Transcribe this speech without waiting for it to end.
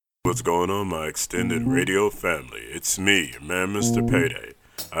What's going on, my extended radio family? It's me, your man, Mr. Payday.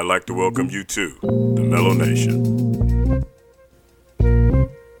 I'd like to welcome you to the Mellow Nation.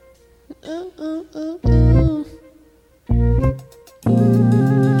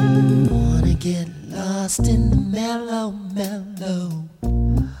 Wanna get lost in the mellow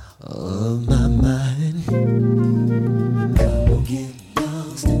of my mind. Wanna get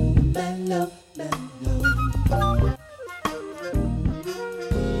lost in the mellow.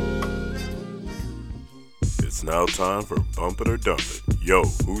 It's now time for Bump It or Dump It. Yo,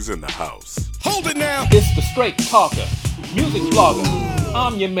 who's in the house? Hold it now! It's the straight talker, music blogger.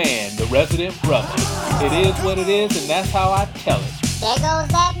 I'm your man, the resident brother. It is what it is, and that's how I tell it. There goes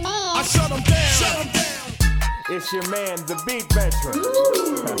that man. I shut him down! Shut him down! It's your man, the beat veteran.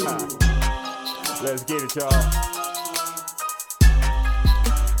 Let's get it, y'all.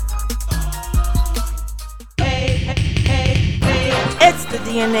 It's the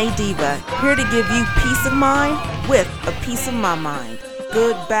DNA Diva, here to give you peace of mind with a piece of my mind.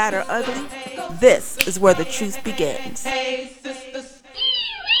 Good, bad, or ugly, this is where the truth begins. And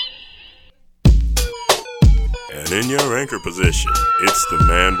in your anchor position, it's the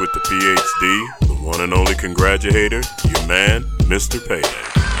man with the PhD, the one and only congratulator, your man, Mr. Payday.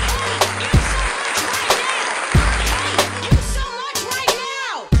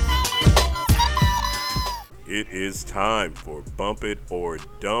 It is time for Bump It or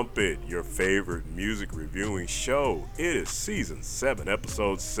Dump It, your favorite music reviewing show. It is season 7,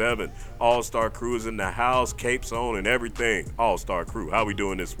 episode 7. All-Star Crew is in the house, capes on and everything. All-Star Crew, how we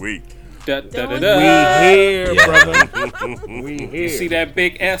doing this week? Da, da, da, We da. here, brother. We You here. see that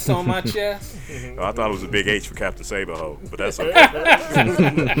big S on my chest? Oh, I thought it was a big H for Captain Saberho, but that's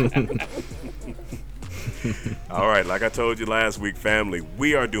okay. All right, like I told you last week, family,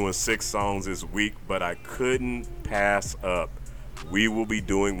 we are doing 6 songs this week, but I couldn't pass up. We will be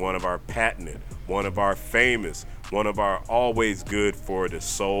doing one of our patented, one of our famous, one of our always good for the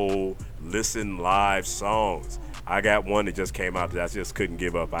soul, listen live songs. I got one that just came out that I just couldn't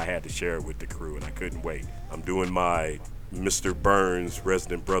give up. I had to share it with the crew, and I couldn't wait. I'm doing my Mr. Burns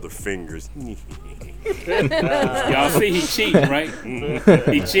resident brother fingers. Y'all see he cheating, right?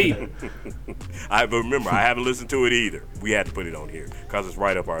 He cheating. But remember, I haven't listened to it either. We had to put it on here because it's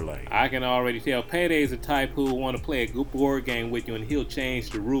right up our lane. I can already tell Payday's the type who will want to play a good board game with you, and he'll change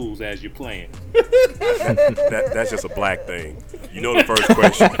the rules as you're playing. That's just a black thing. You know the first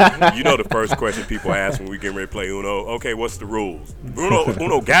question. You know the first question people ask when we get ready to play Uno. Okay, what's the rules?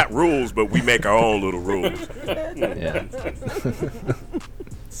 Uno got rules, but we make our own little rules. Yeah.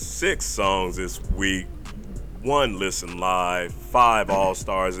 6 songs this week, 1 listen live, 5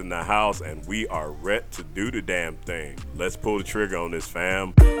 all-stars in the house, and we are ready to do the damn thing. Let's pull the trigger on this,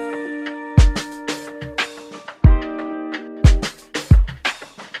 fam.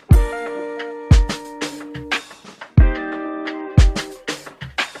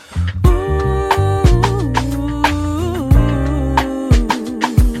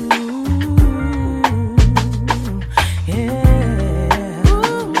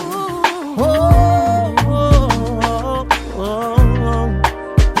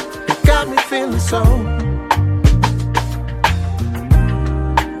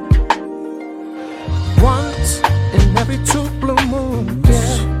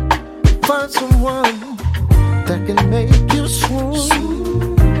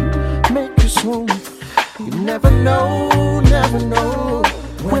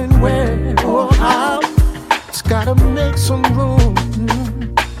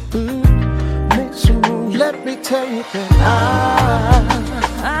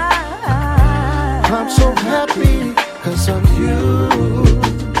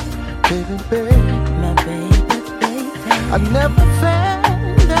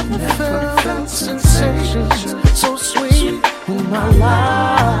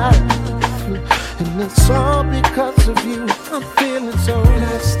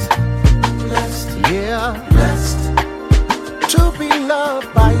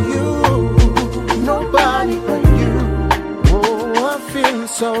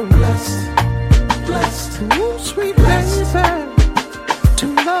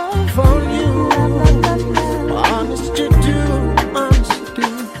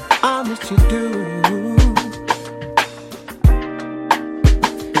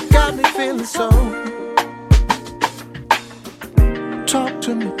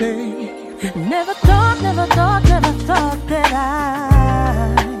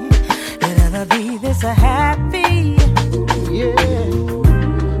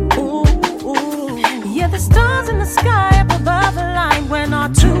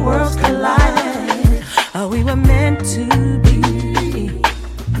 We were meant to be.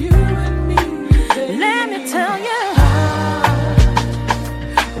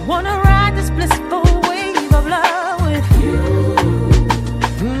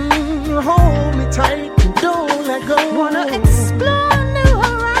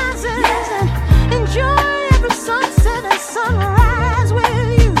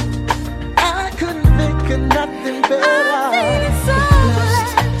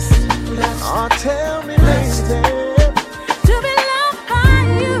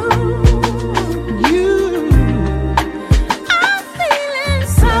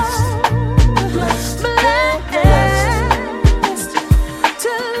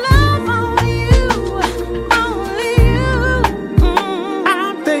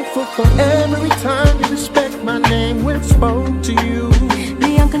 for every time you respect my name when spoke to you.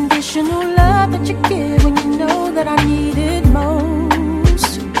 The unconditional love that you give when you know that I need it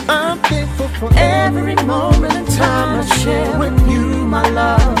most. I'm thankful for every moment and time I share with you, my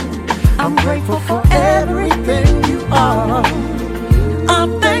love. I'm grateful for everything you are.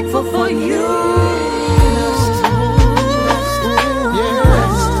 I'm thankful for you. Yes,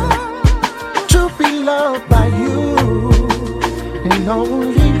 to be loved by you and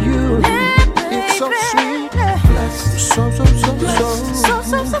only you. It's so sweet, so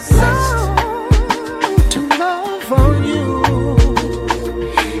to love on you.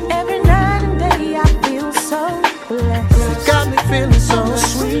 Every night and day I feel so blessed. You got me feeling so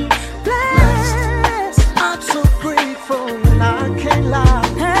sweet. I'm so grateful and I can't lie.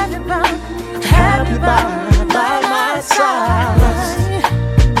 Have you by my side.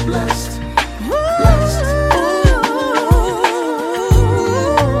 Blessed, blessed. Ooh.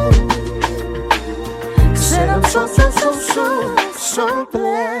 Said I'm so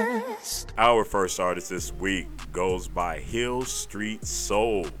blessed. Our first artist this week goes by Hill Street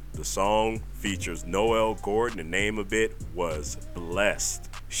Soul. The song features Noel Gordon. The name of it was Blessed.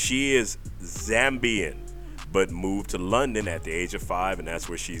 She is Zambian, but moved to London at the age of 5, and that's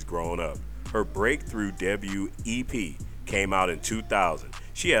where she's grown up. Her breakthrough debut EP came out in 2000.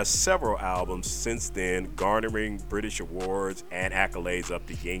 She has several albums since then, garnering British awards and accolades up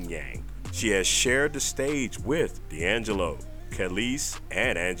the yin yang. She has shared the stage with D'Angelo, Khalees,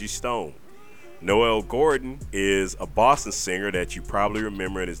 and Angie Stone. Noel Gordon is a Boston singer that you probably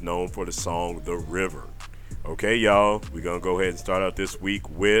remember and is known for the song The River. Okay, y'all, we're going to go ahead and start out this week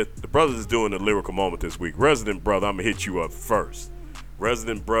with, the brothers is doing the lyrical moment this week. Resident Brother, I'm going to hit you up first.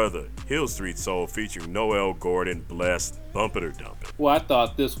 Resident Brother, Hill Street Soul featuring Noel Gordon, Blessed, Bump It or Dump It. Well, I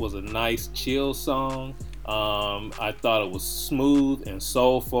thought this was a nice chill song. I thought it was smooth and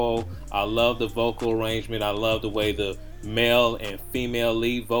soulful. I love the vocal arrangement. I love the way the male and female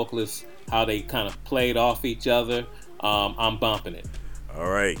lead vocalists, how they kind of played off each other. I'm bumping it. All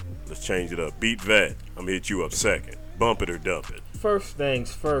right, let's change it up. Beat Vet, I'm gonna hit you up second. Bump it or dump it. First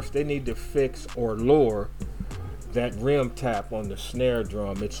things first, they need to fix or lower that rim tap on the snare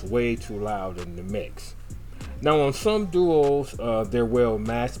drum. It's way too loud in the mix. Now on some duos, they're well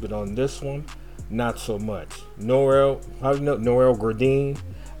matched, but on this one, not so much. Noel Gordon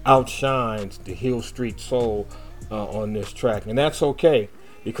outshines the Hill Street Soul on this track, and that's okay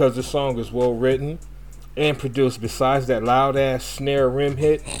because the song is well written and produced. Besides that loud ass snare rim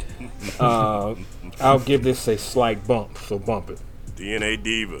hit, I'll give this a slight bump, so bump it. DNA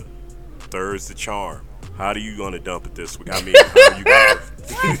Diva, third's the charm. How do you gonna dump it this week? I mean, how you gonna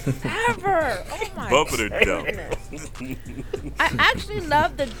Whatever. Oh my bump it or dump goodness. I actually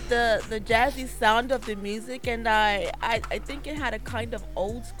love the jazzy sound of the music, and I think it had a kind of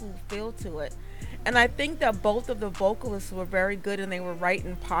old school feel to it. And I think that both of the vocalists were very good and they were right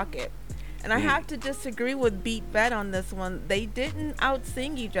in pocket. And I have to disagree with Beat Vet on this one. They didn't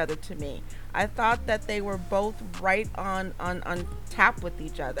out-sing each other to me. I thought that they were both right on tap with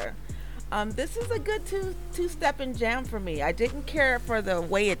each other. This is a good two-step and jam for me. I didn't care for the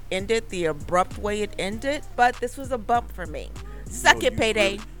way it ended, the abrupt way it ended, but this was a bump for me. Suck it,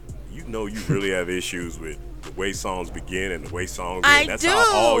 Payday. You know you really have issues with the way songs begin and the way songs I end. That's do.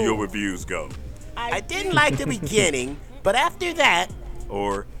 how all your reviews go. I didn't like the beginning, but after that,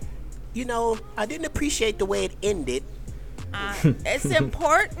 Or you know, I didn't appreciate the way it ended. It's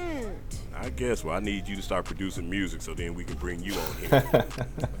important. I guess, well, I need you to start producing music so then we can bring you on here.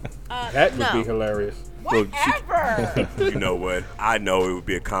 That would be hilarious. Whatever. You know what? I know it would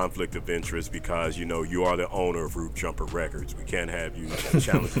be a conflict of interest because, you know, you are the owner of Roof Jumper Records. We can't have you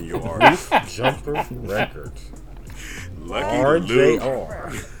challenging your artist. Jumper Records. Lucky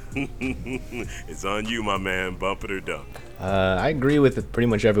RJR. It's on you, my man. Bump it or dump it. I agree with pretty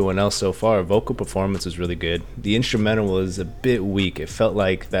much everyone else so far. Vocal performance was really good. The instrumental was a bit weak. It felt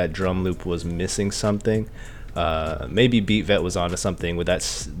like that drum loop was missing something. Maybe Beat Vet was onto something with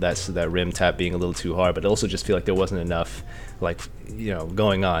that rim tap being a little too hard, but I also just feel like there wasn't enough,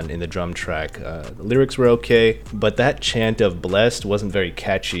 going on in the drum track. The lyrics were okay, but that chant of Blessed wasn't very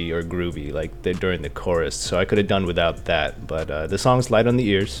catchy or groovy during the chorus, so I could have done without that. But the song's light on the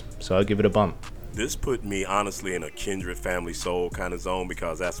ears, so I'll give it a bump. This put me honestly in a Kindred Family Soul kind of zone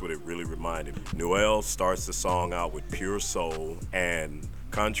because that's what it really reminded me. Noel starts the song out with pure soul, and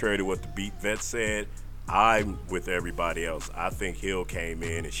contrary to what the Beat Vet said, I'm with everybody else. I think Hill came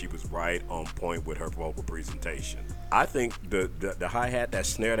in and she was right on point with her vocal presentation. I think the hi-hat, that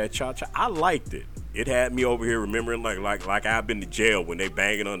snare, that cha-cha, I liked it. it had me over here remembering like I've been to jail when they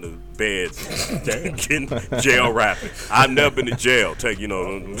banging on the beds, getting jail rapping. I've never been to jail.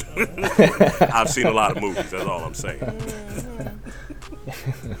 I've seen a lot of movies. That's all I'm saying.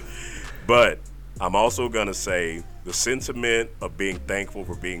 But I'm also gonna say the sentiment of being thankful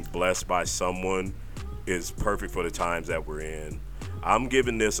for being blessed by someone is perfect for the times that we're in. I'm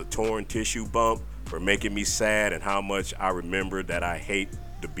giving this a torn tissue bump for making me sad and how much I remember that I hate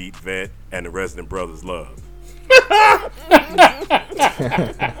the Beat Vet and the Resident Brothers love.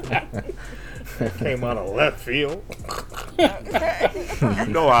 Came out of left field. You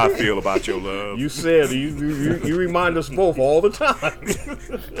know how I feel about your love. You said you remind us both all the time.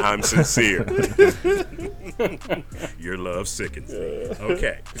 I'm sincere. Your love sickens me.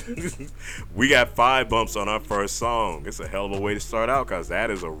 Okay. We got 5 bumps on our first song. It's a hell of a way to start out because that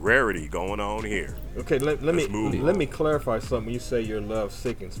is a rarity going on here. Okay, let me clarify something. When you say your love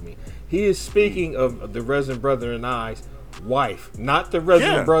sickens me, he is speaking of the Resident Brother and I's wife, not the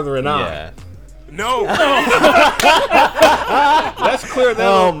Resident Brother and I. No. Let's clear that up.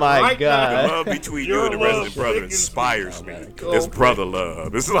 Oh my right God. now. The love between you and the Resident Brother inspires me. It's brother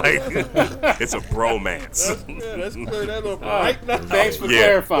love. It's like it's a bromance. Let's clear that up right now. Thanks for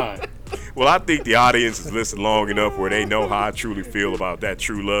clarifying. Well, I think the audience has listened long enough where they know how I truly feel about that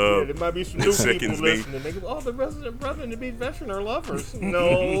true love. There might be some It new sickens people me. listening. They go, "Oh, the Resident Brother and the Beat Veteran are lovers."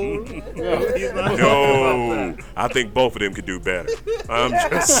 No, he's not talking about No, that. I think both of them could do better. I'm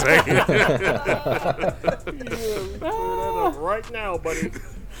just saying. Yeah, we clear that up right now, buddy.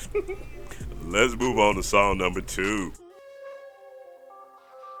 Let's move on to song number 2.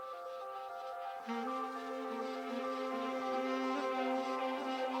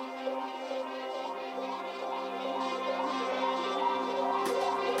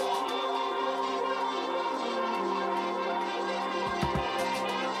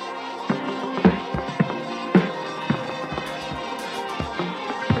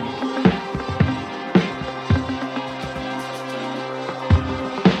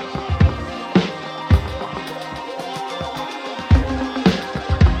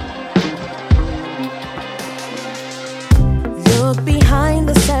 Look behind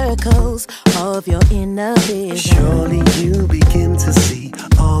the circles of your inner vision. Surely you begin to see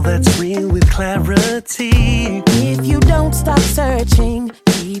all that's real with clarity. If you don't stop searching,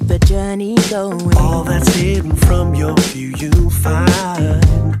 keep the journey going. All that's hidden from your view you'll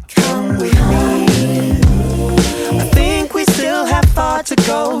find. Come with me. I think we still have far to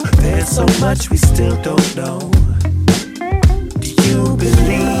go. There's so much we still don't know. Do you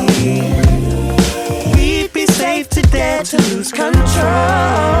believe we'd be safe to dare to lose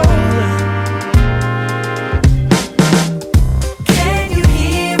control? Can you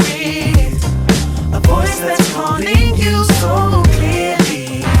hear it? A voice that's calling you so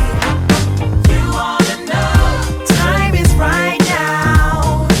clearly. You wanna know? Time is right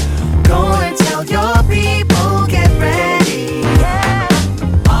now. Go and tell your people, get ready. Yeah.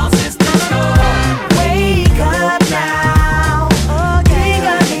 All systems go. Wake up now. Dig a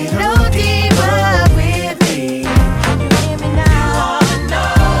little deeper with me. Can you hear me now? You wanna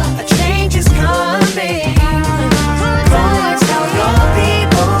know? A change is coming. Go and tell your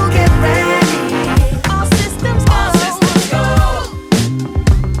people, get ready. All systems go.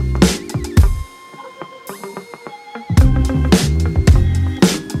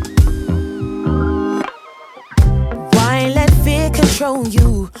 Why let fear control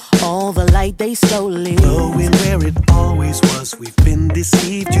you? All the light they stole it. Knowing where it always was, we've been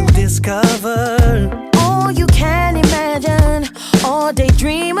deceived, you discover. All you can imagine, all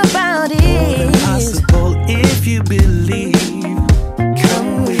daydream about it. Possible if you believe.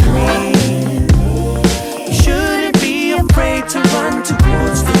 Come with me. You shouldn't be afraid to run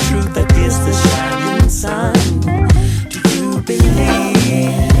towards the truth that is the shining sun. Do you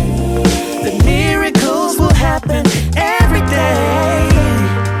believe that miracles will happen every day?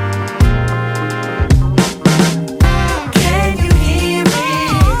 Can you hear it?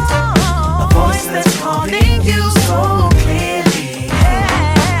 A voice that's calling you so clearly.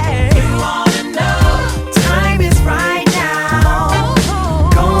 You wanna know? Time is right now.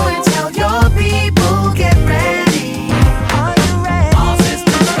 Go and tell your people, get ready. Are you ready? All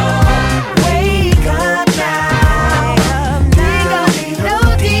systems go. Wake up now. Dig a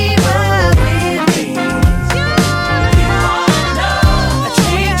little deeper with me. You wanna know? A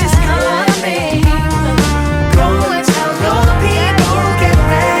change is coming. Go and tell your people, get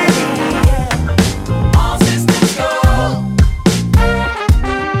ready. All systems go.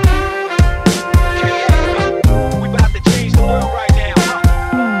 We about to change the world right now.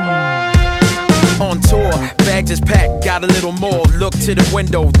 On tour, bags is packed, got a little more. Look to the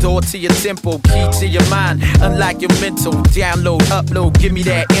window, door to your temple, key to your mind, unlock your mental. Download, upload, give me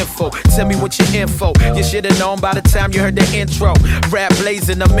that info. Tell me what your info. You should've known by the time you heard the intro. Rap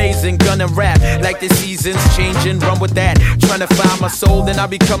blazing, amazing, gonna rap like the seasons changing. Run with that, trying to find my soul, then I'll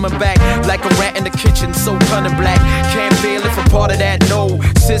be coming back like a rat in the kitchen, so cunning black. Can't fail if I'm part of that. No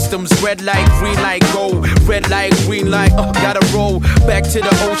systems, red light, green light, go. Red light, green light, gotta roll back to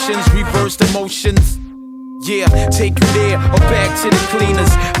the oceans, reverse the motions. Yeah, take you there or back to the cleaners.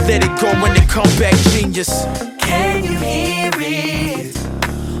 Let it go when they come back, genius. Can you hear it?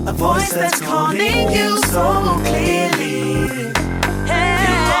 A voice that's calling you so clearly. You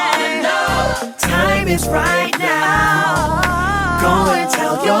wanna know time is right now. Go and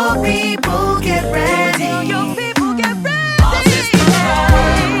tell your people, get ready. All systems go.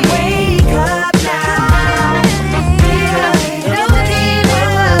 Wake up now. Be a little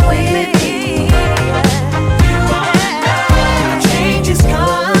deeper with me. You wanna know change is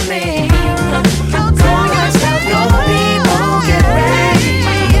coming. Go and tell your people, get ready.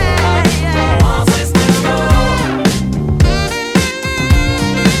 All systems go.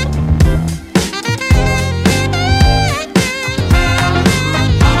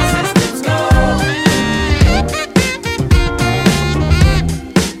 All systems go.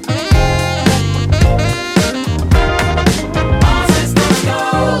 All systems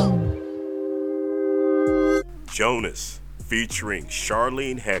go. Jonas, featuring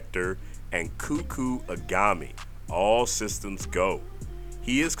Charlene Hector and Cuckoo Agami. All systems go.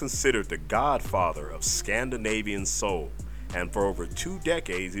 He is considered the godfather of Scandinavian soul, and for over 2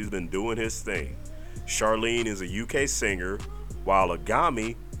 decades he's been doing his thing. Charlene is a UK singer, while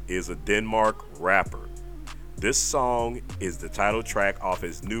Agami is a Denmark rapper. This song is the title track off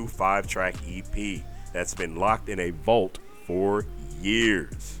his new 5-track EP that's been locked in a vault for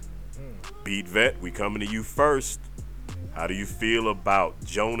years. Beat Vet, we coming to you first. How do you feel about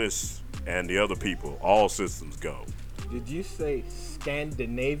Jonas and the other people? All systems go. Did you say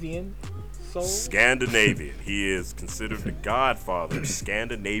Scandinavian soul? Scandinavian. He is considered the godfather of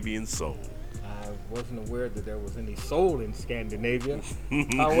Scandinavian soul. I wasn't aware that there was any soul in Scandinavia.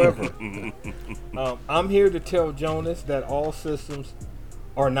 However, I'm here to tell Jonas that all systems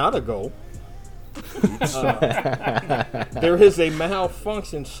are not a go. There is a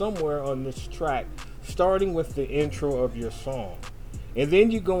malfunction somewhere on this track, starting with the intro of your song. And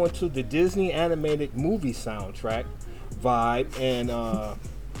then you go into the Disney animated movie soundtrack vibe, and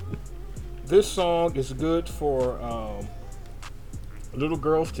this song is good for little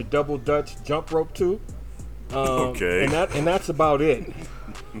girls to double dutch jump rope to. Okay. And that's about it.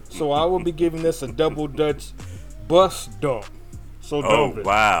 So I will be giving this a double dutch bus dump. So dump it.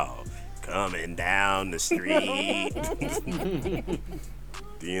 Wow. Coming down the street.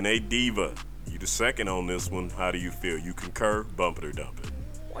 DNA Diva, you the second on this one. How do you feel? You concur? Bump it or dump it?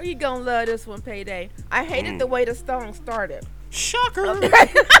 Well, you gonna love this one, Payday. I hated the way the song started. Shocker. Me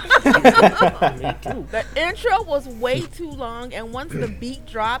too. The intro was way too long, and once the beat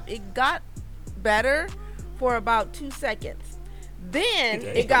dropped, it got better for about 2 seconds. Then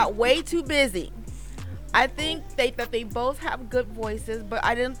it got way too busy. I think that they both have good voices, but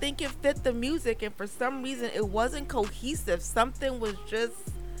I didn't think it fit the music, and for some reason it wasn't cohesive. Something was just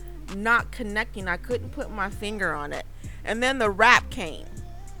not connecting. I couldn't put my finger on it. And then the rap came.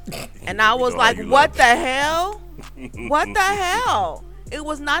 And I was like, what the hell? What the hell? It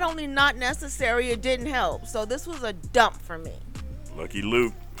was not only not necessary, it didn't help. So this was a dump for me. Lucky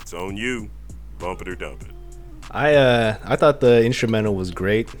Luke, it's on you. Bump it or dump it. I thought the instrumental was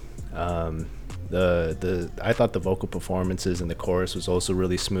great. I thought the vocal performances and the chorus was also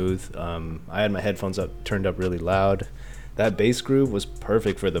really smooth. I had my headphones turned up really loud. That bass groove was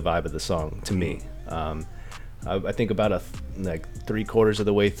perfect for the vibe of the song to me. I think about like 3/4 of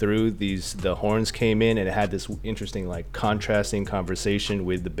the way through, the horns came in and it had this interesting like contrasting conversation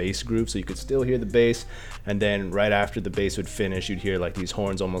with the bass groove, so you could still hear the bass, and then right after the bass would finish, you'd hear like these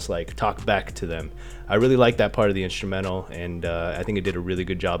horns almost like talk back to them. I really liked that part of the instrumental, and I think it did a really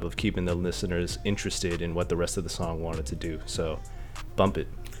good job of keeping the listeners interested in what the rest of the song wanted to do. So, bump it.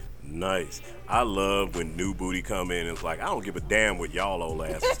 Nice. I love when New Booty come in and it's like, I don't give a damn what y'all old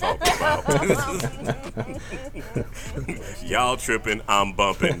asses talking about. Y'all tripping, I'm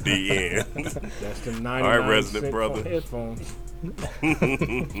bumping, the end. That's the 99 All right, Resident cent Brother. Headphones.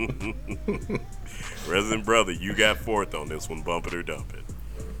 Resident Brother, you got fourth on this one. Bump it or dump it.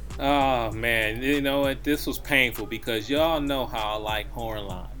 Oh man, you know what? This was painful because y'all know how I like horn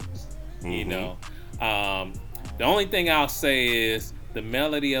lines. You know, the only thing I'll say is the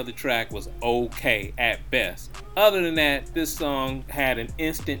melody of the track was okay at best. Other than that, this song had an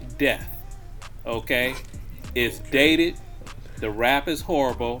instant death. Okay, It's dated. The rap is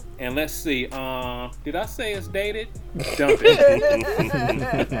horrible. And let's see. Did I say it's dated? Dump it.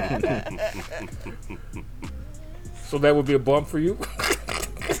 So that would be a bump for you?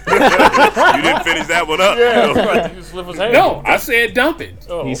 You didn't finish that one up. Yeah, you slip his hand. No, I said dump it.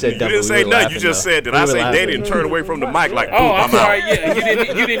 Oh. He said You dump didn't it. say nothing. You just said, did I say dated and turn away from the mic like, Oh, I'm I'm sorry. out. Yeah,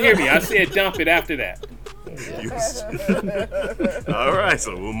 you didn't hear me. I said dump it after that. All right,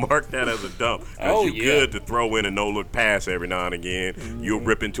 so we'll mark that as a dump. Oh, you're yeah. good to throw in a no-look pass every now and again. You'll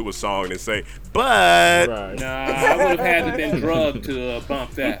rip into a song and say, but... Right. Nah, I would have had to been drugged to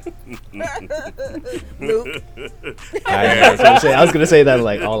bump that. I was gonna say that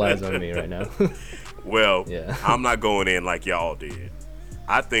like all eyes on me right now. Well, Yeah. I'm not going in like y'all did.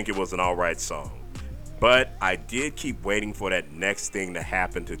 I think it was an all right song. But I did keep waiting for that next thing to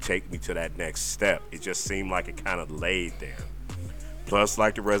happen to take me to that next step. It just seemed like it kind of laid there. Plus,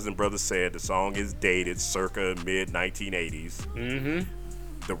 like the Resident Brother said, the song is dated circa mid-1980s. Mm-hmm.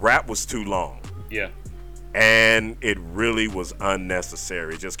 The rap was too long. Yeah. And it really was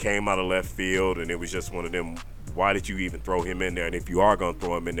unnecessary. It just came out of left field, and it was just one of them, why did you even throw him in there? And if you are going to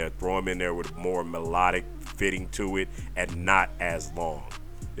throw him in there with more melodic fitting to it and not as long.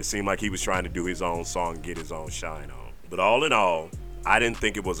 It seemed like he was trying to do his own song and get his own shine on. But all in all, I didn't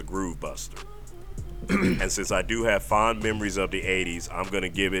think it was a groove buster. And since I do have fond memories of the 80s, I'm going to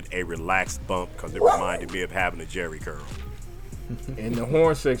give it a relaxed bump because it reminded me of having a Jerry curl. And the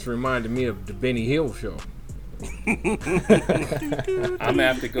horn section reminded me of the Benny Hill show. I'm gonna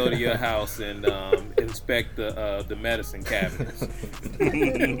have to go to your house and inspect the medicine cabinets.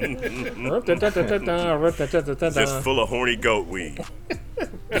 Just full of horny goat weed.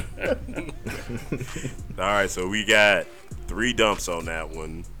 All right, so we got 3 dumps on that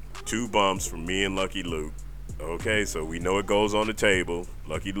one, 2 bumps from me and Lucky Luke. Okay, so we know it goes on the table.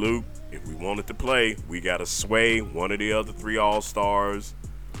 Lucky Luke, if we wanted to play, we gotta sway one of the other 3 all-stars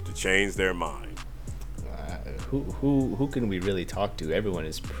to change their mind. Who can we really talk to? Everyone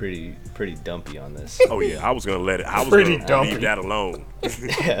is pretty dumpy on this. Oh yeah, I was gonna let it. I was Pretty gonna dumpy. leave that alone.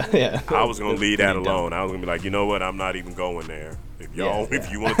 yeah. I was gonna leave that Pretty alone. dumpy. I was gonna be like, you know what? I'm not even going there. If y'all, if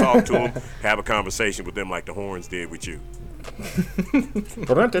you want to talk to them, have a conversation with them like the Horns did with you.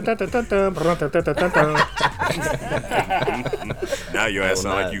 Now your ass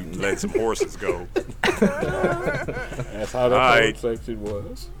sound like you let some horses go. That's how the All horn right. section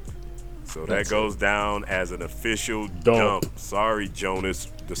was. So that goes down as an official Dump. dump. Sorry,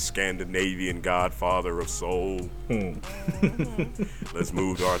 Jonas, the Scandinavian godfather of soul. Let's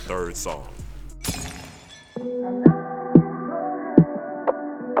move to our 3rd song.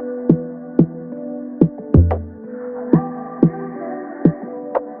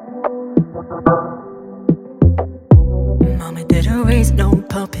 Mama didn't raise no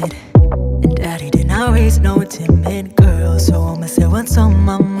puppet, and daddy did not raise no timid girl. So I'ma say what's on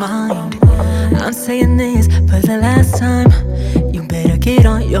my mind. I'm saying this for the last time. You better get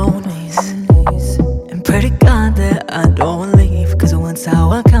on your knees and pray to God that I don't leave. Cause once I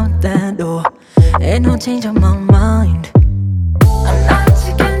walk out that door, ain't no change on my mind. I'm not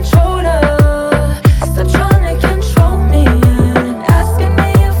your controller. Stop trying to control me and asking me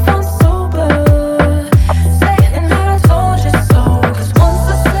if I'm sober. Saying that I told you so. Cause once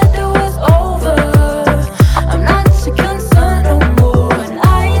I said it was over, I'm not your concern no more. And I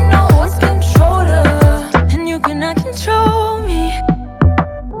ain't no one's controller, and you cannot control me.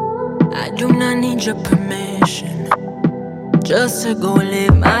 I do not need your permission just to go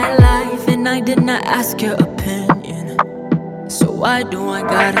live my life, and I did not ask your opinion. So why do I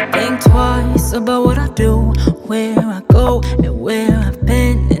gotta think twice about what I do, where I go, and where I've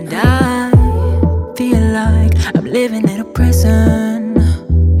been? And I feel like I'm living in a prison.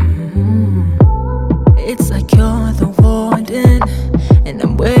 It's like you're the warden, and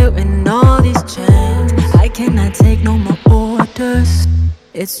I'm wearing all these chains. I cannot take no more orders.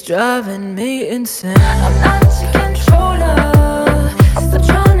 It's driving me insane. I'm not your controller. Stop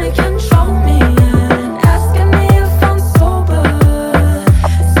trying to control me and asking me if I'm sober.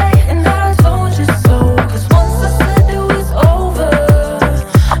 Saying that I told you so. Cause once I said it was over,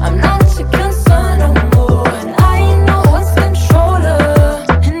 I'm not your concern no more. And I ain't no one's controller,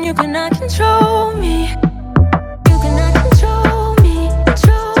 and you cannot control me. You cannot control me.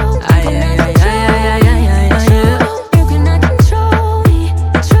 Control. You cannot control me.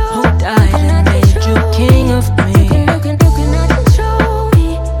 Who died and made you king of me? You cannot control me.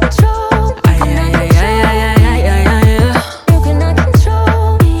 You cannot control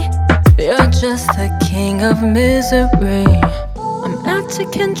me. You're just the king of misery. I'm not your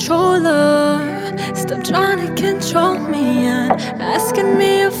controller. Stop trying to control me and asking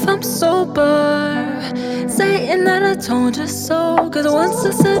me if I'm sober. Say told you so. Cause once I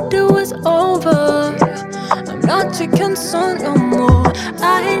said it was over, I'm not your concern no more.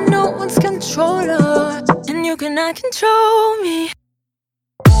 I ain't no one's controller, and you cannot control me.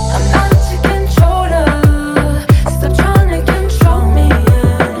 I'm not your controller. Stop trying to control me.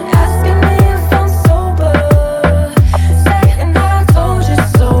 Asking me if I'm sober, saying that I told you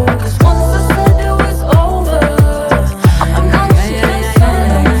so. Cause once I said it was over, I'm not your concern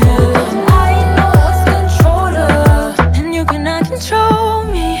no more. I ain't no one's controller, and you cannot control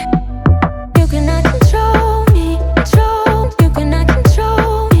me. You cannot control me. You cannot control me. You cannot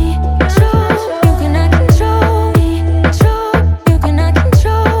control me. You cannot control me. You cannot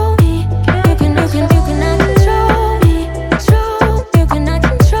control me. You cannot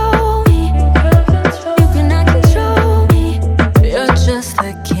control me. You cannot control me. You're just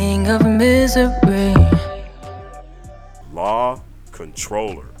the king of misery. Law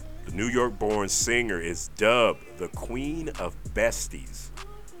Controller. The New York-born singer is dubbed the Queen of Besties.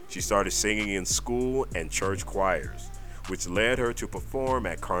 She started singing in school and church choirs, which led her to perform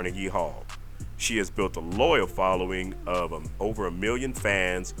at Carnegie Hall. She has built a loyal following of over 1 million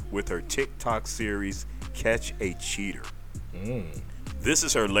fans with her TikTok series, Catch a Cheater. This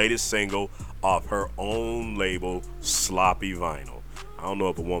is her latest single off her own label, Sloppy Vinyl. I don't know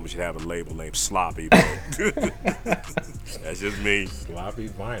if a woman should have a label named Sloppy, but that's just me. Sloppy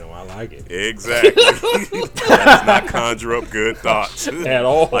Vinyl, I like it. Exactly. That does not conjure up good thoughts. At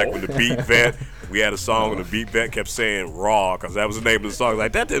all. Like when the Beat Vet, we had a song when the Beat Vet kept saying raw, because that was the name of the song.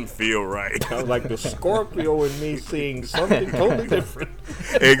 Like, that didn't feel right. Sounds like the Scorpio and me seeing something totally different.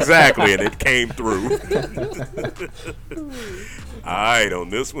 Exactly, and it came through. All right, on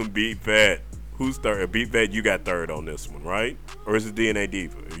this one, Beat Vet. Who's third? Beat Vet, you got third on this one, right? Or is it DNA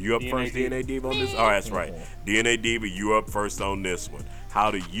Diva? Are you up first, DNA Diva, on this? Oh, that's right. DNA Diva, you up first on this one. How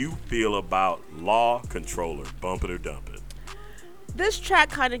do you feel about Law Controller? Bump it or dump it? This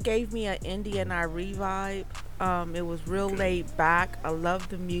track kind of gave me an Indie and Irie vibe. It was real laid back. I love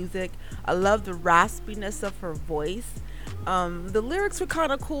the music. I love the raspiness of her voice. The lyrics were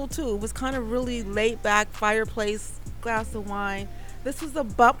kind of cool too. It was kind of really laid back, fireplace, glass of wine. This was a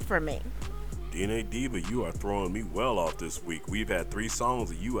bump for me. DNA Diva, you are throwing me well off this week. We've had 3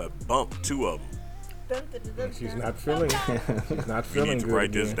 songs and you have bumped 2 of them. She's not feeling. She's not We feeling need to good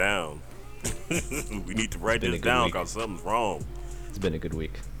write this again. down. We need to write this down because something's wrong. It's been a good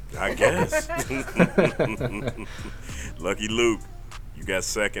week. I guess. Lucky Luke, you got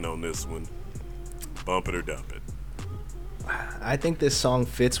second on this one. Bump it or dump it? I think this song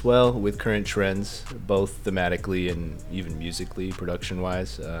fits well with current trends, both thematically and even musically,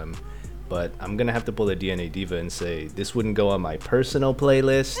 production-wise. But I'm gonna have to pull the DNA Diva and say this wouldn't go on my personal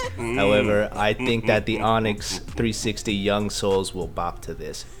playlist. However, I think that the Onyx 360 Young Souls will bop to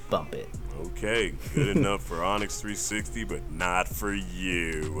this. Bump it. Okay, good enough for Onyx 360, but not for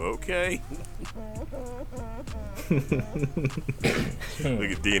you. Okay. Look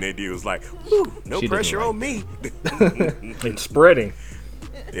at DNA D was like, whew, no She doesn't pressure like on me. It's spreading.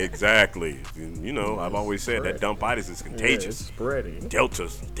 Exactly. You know, I've always said that dumpitis is Yeah, contagious. it's spreading. Delta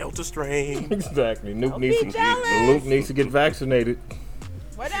strain. Exactly. Luke Don't needs be to jealous. Luke needs to get vaccinated.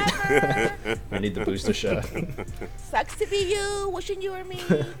 Whatever. I need the booster shot. Sucks to be you. Wishing you were me.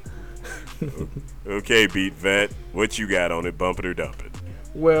 Okay, Beat Vet, what you got on it? Bump it or dump it?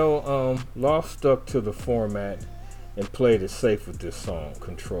 Well, Law stuck to the format and played it safe with this song,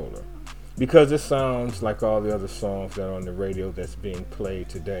 Controller. Because it sounds like all the other songs that are on the radio that's being played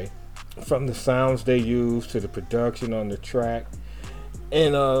today. From the sounds they use to the production on the track.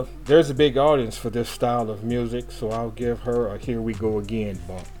 And there's a big audience for this style of music, so I'll give her a Here We Go Again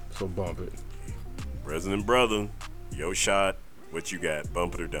bump. So bump it. Resident Brother, your shot. What you got?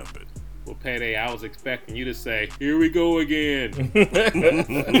 Bump it or dump it? Well, Payday, I was expecting you to say, here we go again.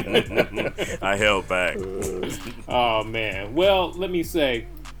 I held back. Oh, man. Well, let me say,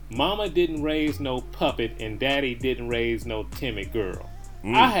 Mama didn't raise no puppet and Daddy didn't raise no timid girl.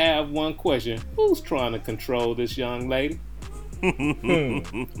 I have one question. Who's trying to control this young lady?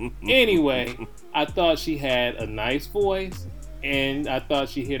 Anyway, I thought she had a nice voice and I thought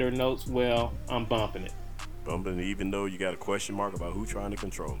she hit her notes well. I'm bumping it. Bumping it even though you got a question mark about who trying to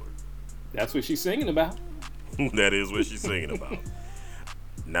control her. That's what she's singing about. That is what she's singing about.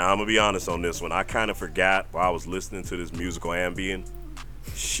 Now, I'm going to be honest on this one. I kind of forgot while I was listening to this musical ambient.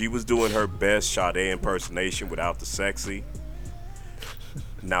 She was doing her best Sade impersonation without the sexy.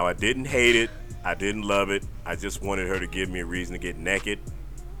 Now, I didn't hate it. I didn't love it. I just wanted her to give me a reason to get naked.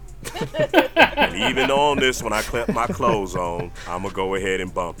 And even on this, when I clip my clothes on, I'm going to go ahead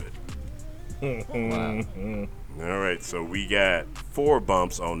and bump it. Wow. All right, so we got 4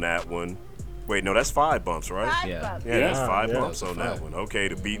 bumps on that one. Wait, no, that's 5 bumps, right? Five Yeah. bumps. Yeah, that's Yeah. 5 Yeah, bumps on that one. Okay,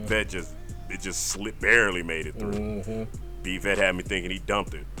 the Beat Vet just barely made it through. Beat Vet had me thinking he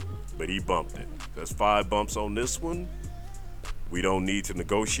dumped it, but he bumped it. That's 5 bumps on this one. We don't need to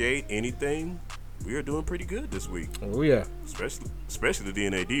negotiate anything. We are doing pretty good this week, Oh yeah. especially the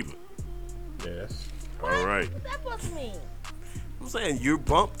DNA Diva. Yes. All right. What's that supposed to mean? I'm saying you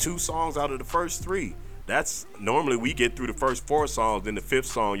bumped 2 songs out of the first 3. That's normally we get through the first 4 songs, then the 5th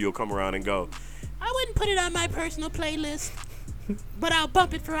song you'll come around and go, I wouldn't put it on my personal playlist, but I'll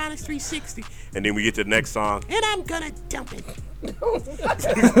bump it for Honest 360, and then we get to the next song. and I'm gonna dump it. I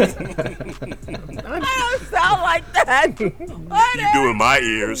don't sound like that. You do in my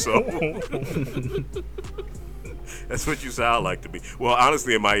ears, so that's what you sound like to me. Well,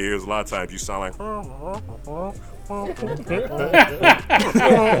 honestly, in my ears, a lot of times you sound like.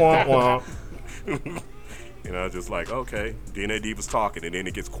 You know, just like, okay, DNA Diva's talking, and then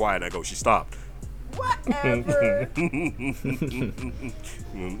it gets quiet, and I go, she stopped. Whatever. You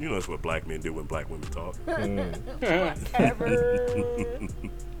know, that's what black men do when black women talk. Whatever.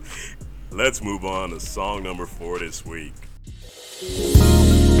 Let's move on to song number 4 this week.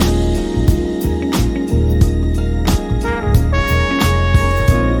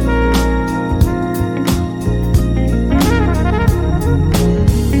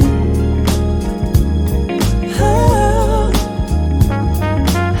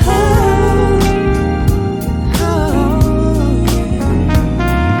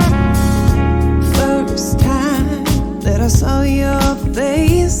 First time that I saw your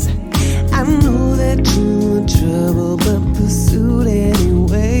face, I knew that you were trouble, but pursued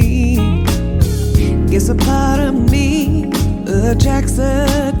anyway. Guess a part of me attracts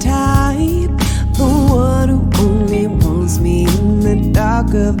the type, the one who only wants me in the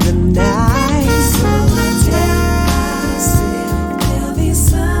dark of the night. So I tell myself there'll be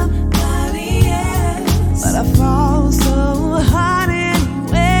somebody else, but I fall so hard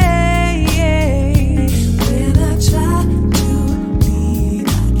anyway. When I try to leave, I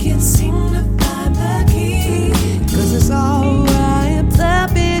can't seem to find the key, 'cause it's all wrapped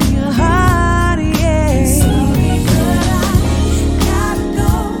up in your heart, yeah. Sorry, but I gotta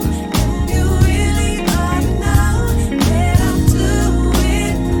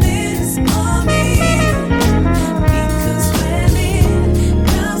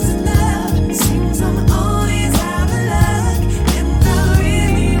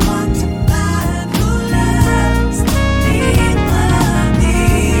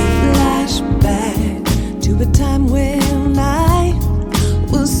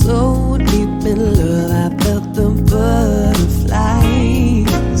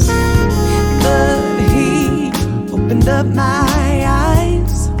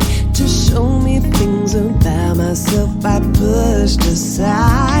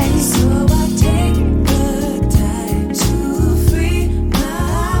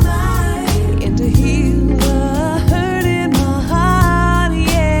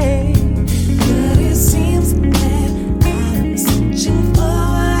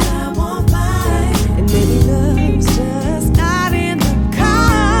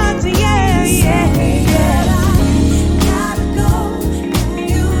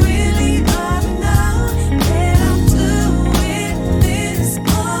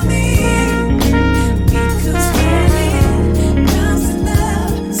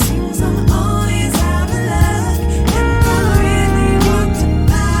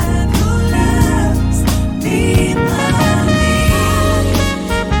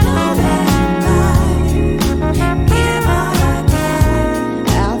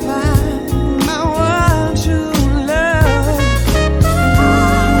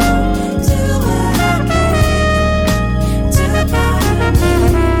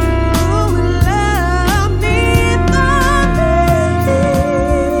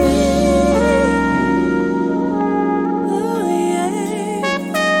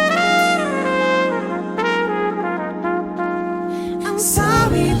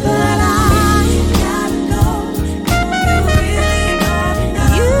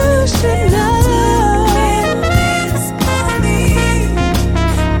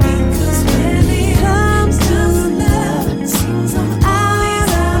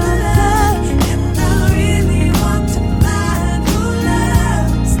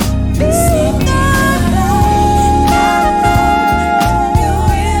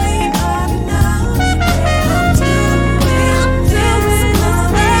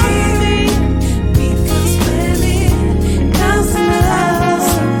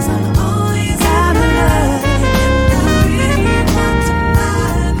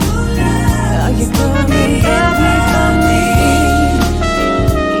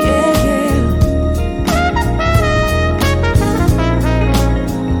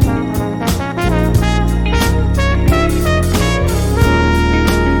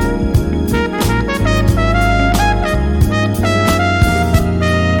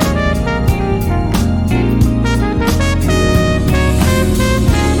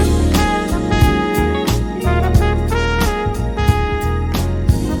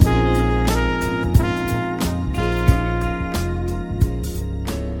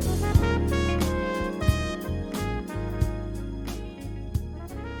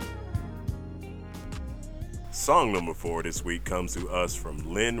Song number 4 this week comes to us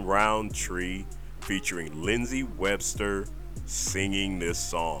from Lynn Roundtree, featuring Lindsey Webster singing this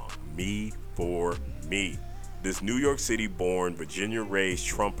song, Me for Me. This New York City-born, Virginia-raised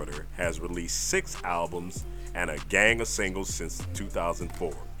trumpeter has released 6 albums and a gang of singles since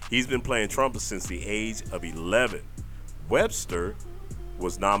 2004. He's been playing trumpet since the age of 11. Webster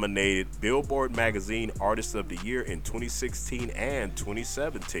was nominated Billboard Magazine Artist of the Year in 2016 and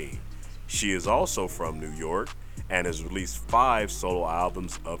 2017. She is also from New York and has released 5 solo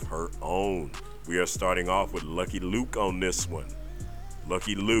albums of her own. We are starting off with Lucky Luke on this one.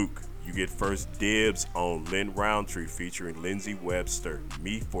 Lucky Luke, you get first dibs on Lynn Roundtree featuring Lindsey Webster.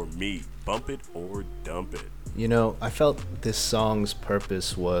 Me for Me. Bump it or dump it. You know, I felt this song's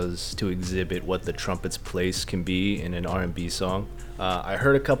purpose was to exhibit what the trumpet's place can be in an R&B song. I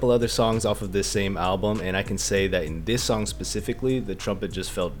heard a couple other songs off of this same album, and I can say that in this song specifically, the trumpet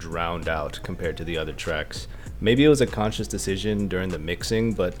just felt drowned out compared to the other tracks. Maybe it was a conscious decision during the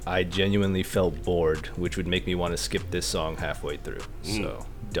mixing, but I genuinely felt bored, which would make me want to skip this song halfway through. So,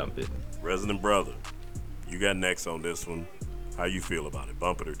 dump it. Resident Brother, you got next on this one. How you feel about it?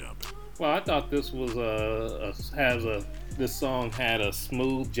 Bump it or dump it? Well, I thought this was this song had a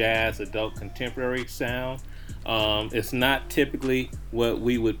smooth jazz adult contemporary sound. It's not typically what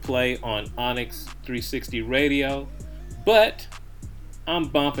we would play on Onyx 360 radio, but I'm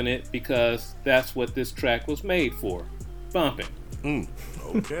bumping it because that's what this track was made for. Bumping.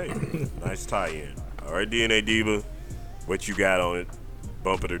 Okay. Nice tie-in. All right, DNA Diva, what you got on it?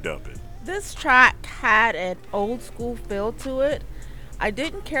 Bump it or dump it? This track had an old school feel to it. I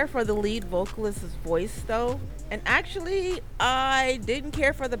didn't care for the lead vocalist's voice though, and actually I didn't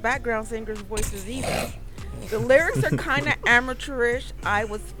care for the background singer's voices either. The lyrics are kind of amateurish. I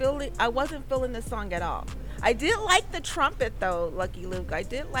wasn't feeling the song at all. I did like the trumpet though, Lucky Luke. I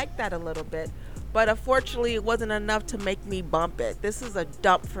did like that a little bit, but unfortunately it wasn't enough to make me bump it. This is a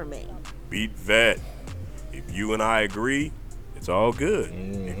dump for me. Beat Vet. If you and I agree, it's all good.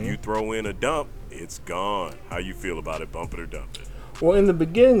 If you throw in a dump, it's gone. How you feel about it? Bump it or dump it? Well, in the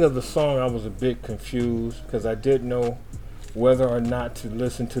beginning of the song, I was a bit confused because I didn't know whether or not to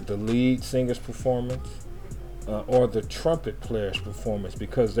listen to the lead singer's performance or the trumpet player's performance,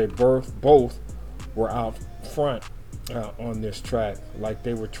 because they both were out front on this track, like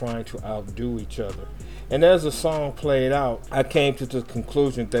they were trying to outdo each other. And as the song played out, I came to the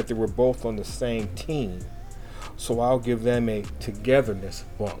conclusion that they were both on the same team. So I'll give them a togetherness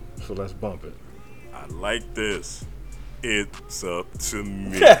bump. So let's bump it. I like this. It's up to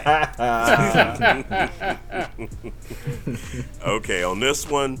me. Okay, on this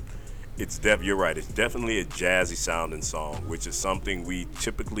one, you're right. It's definitely a jazzy sounding song, which is something we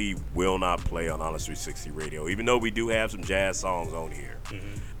typically will not play on Onyx 360 radio, even though we do have some jazz songs on here.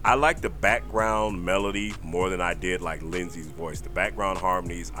 I like the background melody more than I did like Lindsey's voice. The background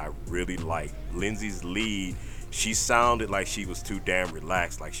harmonies I really like. Lindsey's lead, she sounded like she was too damn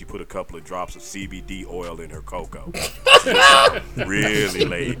relaxed, like she put a couple of drops of CBD oil in her cocoa. She sounded really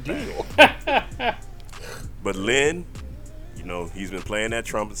laid back. But Lynn, you know, he's been playing that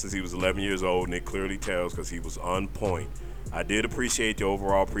trumpet since he was 11 years old, and it clearly tells because he was on point. I did appreciate the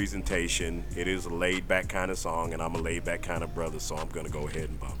overall presentation. It is a laid-back kind of song, and I'm a laid-back kind of brother, so I'm going to go ahead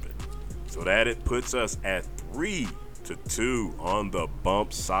and bump it. So that it puts us at 3-2 on the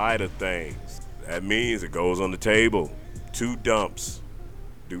bump side of things. That means it goes on the table. 2 dumps.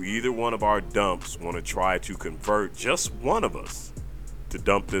 Do either one of our dumps want to try to convert just one of us to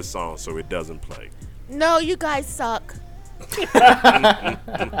dump this song so it doesn't play? No, you guys suck.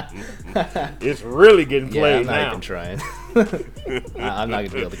 It's really getting played now. I'm not even trying. I'm not going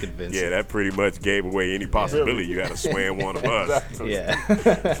to be able to convince you. Yeah, that pretty much gave away any possibility you got to swing one of us.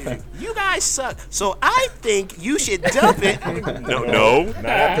 Yeah. You guys suck, so I think you should dump it. No.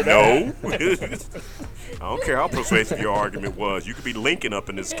 I don't care how persuasive your argument was. You could be linking up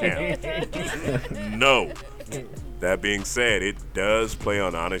in this camp. No. That being said, it does play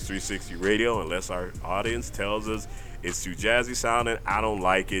on Onyx 360 radio unless our audience tells us it's too jazzy sounding. I don't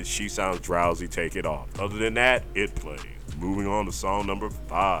like it. She sounds drowsy. Take it off. Other than that, it plays. Moving on to song number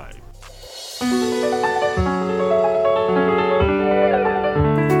 5.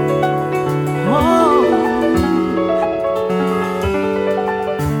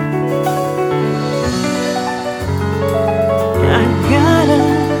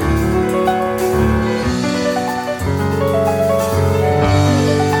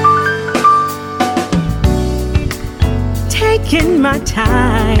 Taking my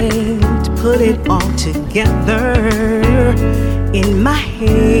time to put it all together in my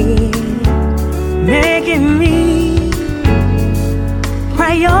head, making me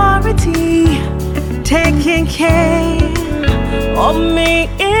priority, taking taking care of me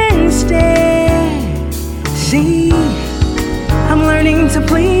instead. See, I'm learning to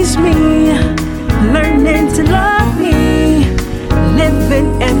please me, learning to love me,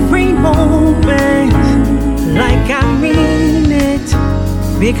 living every moment like I mean it,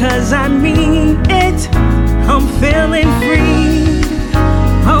 because I mean it. I'm feeling free,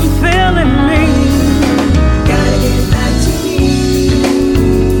 I'm feeling me. Gotta get back to me,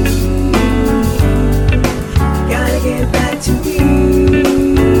 gotta get back to me,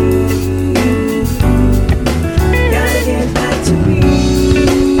 gotta get back to me,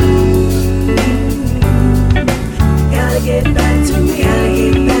 gotta get back to me, gotta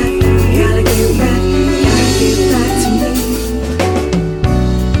get back, gotta get back, gotta get back to me.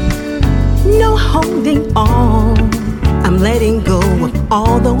 No holding on, I'm letting go of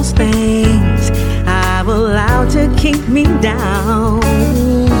all those things I've allowed to keep me down.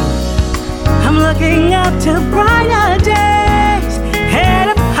 I'm looking up to brighter days, head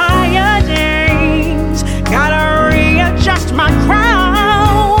up higher days. Gotta readjust my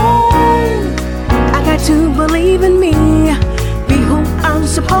crown. I got to believe in me, be who I'm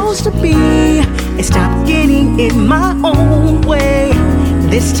supposed to be, and stop getting in my own way.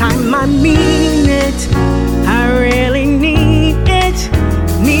 This time I mean it, I really need it,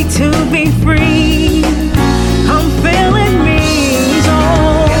 need to be free. I'm feeling me, so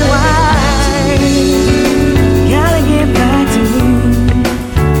I gotta get back to me,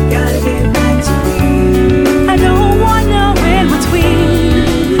 gotta get back to me. I don't want no in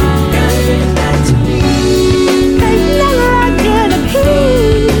between. Gotta get back to me, ain't never I get a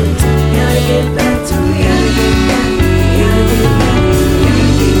peace. Gotta get back to me, gotta get back, gotta get back,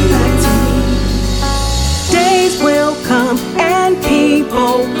 gotta get back to me. Days will come and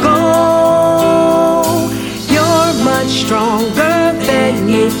people go. You're much stronger than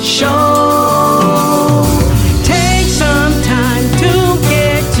you show. Take some time to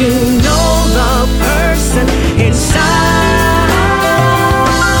get to know the person inside.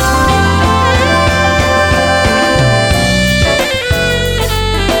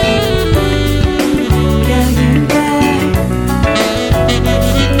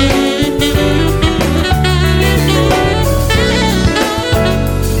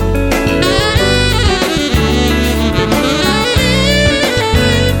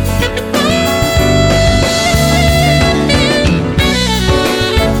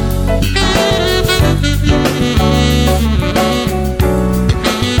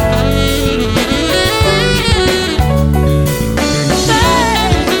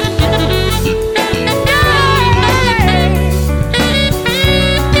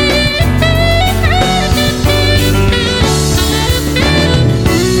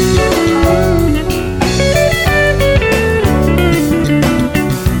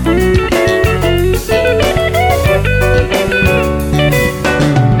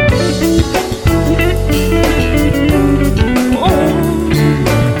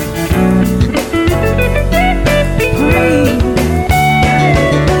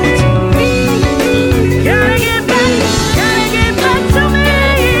 Gotta get back.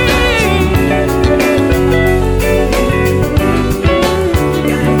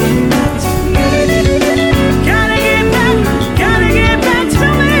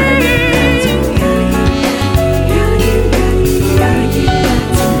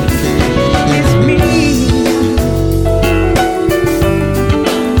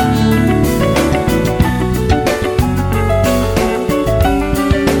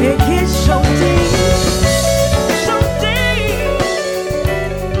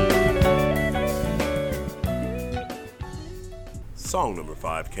 Song number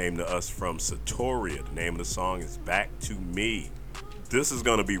 5 came to us from Satoria. The name of the song is Back to Me. This is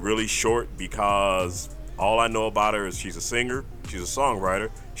going to be really short because all I know about her is she's a singer, she's a songwriter,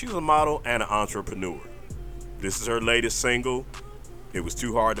 she's a model, and an entrepreneur. This is her latest single. It was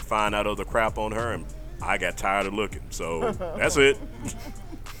too hard to find out other crap on her, and I got tired of looking. So that's it.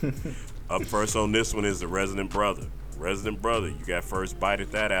 Up first on this one is the Resident Brother. Resident Brother, you got first bite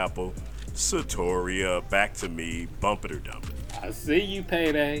at that apple. Satoria, Back to Me, Bump It or Dump It. I see you,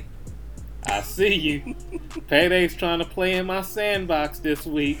 Payday. I see you. Payday's trying to play in my sandbox this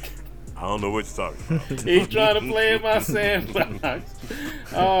week. I don't know what you're talking about. He's trying to play in my sandbox.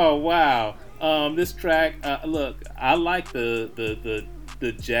 Oh, wow. This track, look, I like the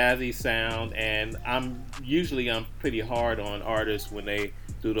jazzy sound, and I'm pretty hard on artists when they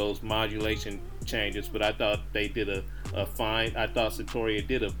do those modulation changes, but I thought they did a fine. I thought Satoria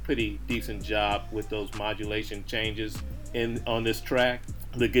did a pretty decent job with those modulation changes on this track.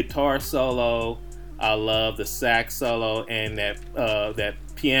 The guitar solo, I love the sax solo and that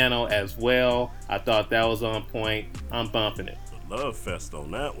piano as well. I thought that was on point. I'm bumping it. Love fest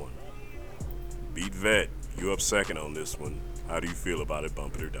on that one. Beat Vet, you up second on this one. How do you feel about it,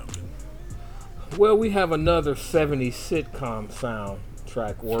 bump it or dump it? Well, we have another 70s sitcom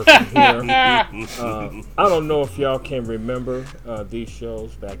soundtrack working here. I don't know if y'all can remember these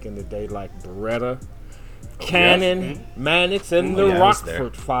shows back in the day, like Beretta, Cannon, Mannix, and the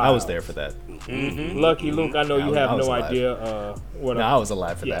Rockford Files. I was there for that. Lucky Luke, I know you have no idea what. No, I was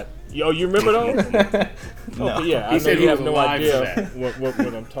alive for that. Yo, you remember those? No. Okay, yeah, I know you have no idea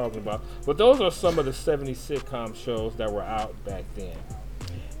what I'm talking about. But those are some of the 70s sitcom shows that were out back then.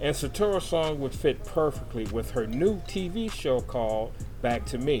 And Satoru's song would fit perfectly with her new TV show called Back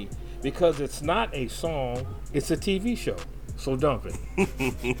to Me, because it's not a song, it's a TV show. So dump it.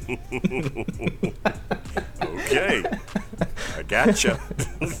 Okay. I gotcha.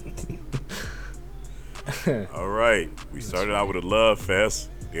 All right. We started out with a love fest.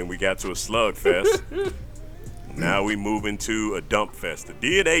 Then we got to a slug fest. Now we move into a dump fest. The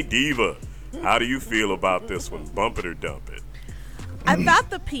DNA Diva. How do you feel about this one? Bump it or dump it? I thought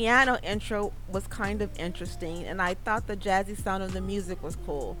the piano intro was kind of interesting, and I thought the jazzy sound of the music was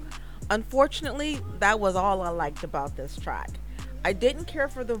cool. Unfortunately, that was all I liked about this track. I didn't care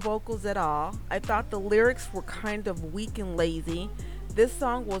for the vocals at all. I thought the lyrics were kind of weak and lazy. This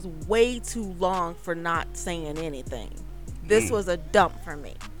song was way too long for not saying anything. This was a dump for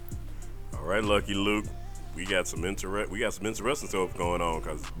me. All right, Lucky Luke. We got some interesting stuff going on,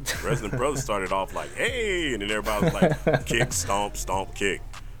 because Resident Brothers started off like, hey, and then everybody was like, kick, stomp, stomp, kick.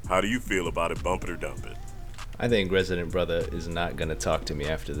 How do you feel about it? Bump it or dump it? I think Resident Brother is not going to talk to me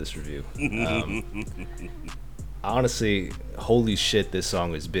after this review. Honestly, holy shit, this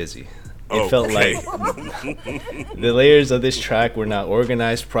song is busy. It felt like the layers of this track were not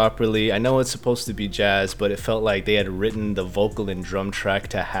organized properly. I know it's supposed to be jazz, but it felt like they had written the vocal and drum track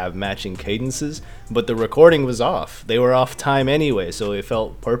to have matching cadences, but the recording was off. They were off time anyway, so it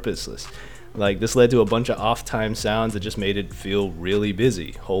felt purposeless. Like, this led to a bunch of off-time sounds that just made it feel really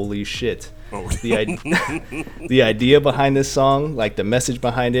busy. Holy shit. The idea behind this song, like the message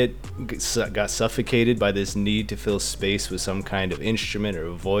behind it, got suffocated by this need to fill space with some kind of instrument or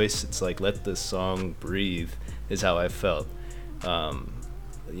voice. It's like, let the song breathe, is how I felt.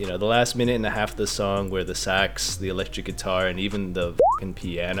 The last minute and a half of the song, where the sax, the electric guitar, and even the fucking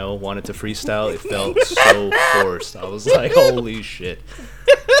piano wanted to freestyle, it felt so forced. I was like, holy shit.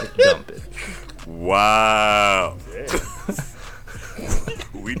 Dump it. Wow.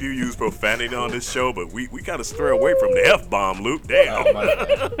 We do use profanity on this show, but we got to stray away from the F-bomb, Luke. Damn.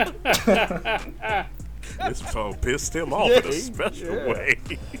 This song pissed him off in a special way.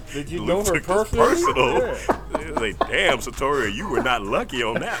 Did you know her personal? It was like, damn, Satoru, you were not lucky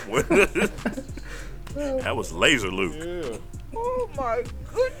on that one. That was Laser Luke. Yeah. Oh my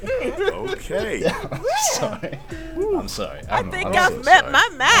goodness. Okay. I'm sorry. I think I've met my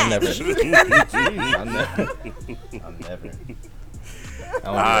match. I'll never.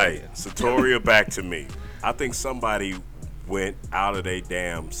 All right, Satoria, back to me. I think somebody went out of their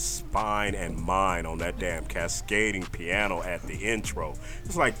damn spine and mind on that damn cascading piano at the intro.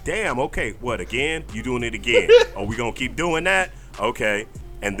 It's like, damn, okay, what, again? You doing it again? Are we gonna keep doing that? Okay.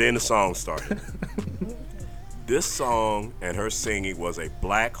 And then the song started. This song and her singing was a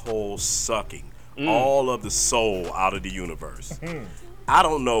black hole sucking all of the soul out of the universe. I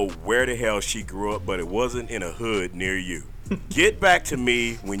don't know where the hell she grew up, but it wasn't in a hood near you. Get back to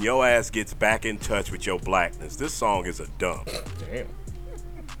me when your ass gets back in touch with your blackness. This song is a dump. Damn.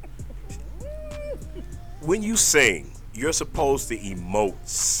 When you sing, you're supposed to emote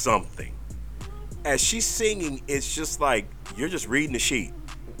something. As she's singing, it's just like you're just reading the sheet.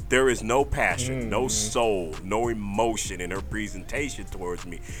 There is no passion, no soul, no emotion in her presentation towards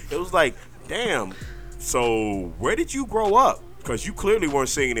me. It was like, damn, so where did you grow up? Because you clearly weren't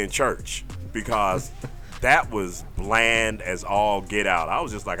singing in church, because that was bland as all get out. I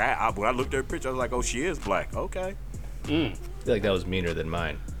was just like, when I looked at her picture, I was like, oh, she is black. Okay. I feel like that was meaner than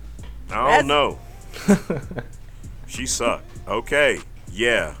mine. I don't know. She sucked. Okay.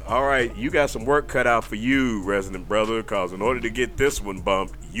 Yeah. All right. You got some work cut out for you, Resident Brother, because in order to get this one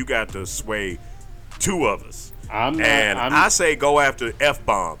bumped, you got to sway two of us. I say go after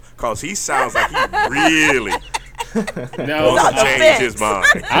F-Bomb, because he sounds like he really wants to change his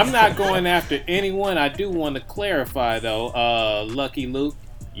mind. I'm not going after anyone. I do want to clarify, though, Lucky Luke,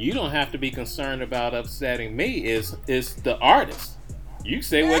 you don't have to be concerned about upsetting me. It's the artist. You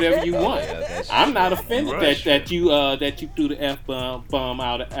say whatever you want. I'm not offended that you threw the F-bomb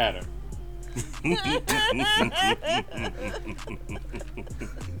out at her.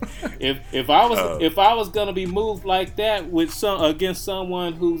 if I was gonna be moved like that with against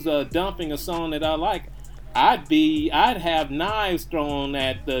someone who's dumping a song that I like, I'd have knives thrown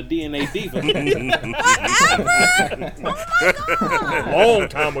at the DNA Diva. Long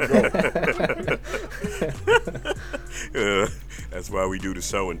time ago. That's why we do the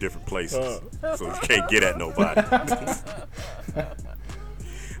show in different places, so you can't get at nobody.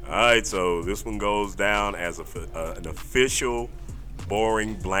 All right, so this one goes down as an official,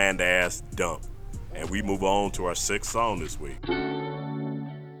 boring, bland-ass dump. And we move on to our sixth song this week.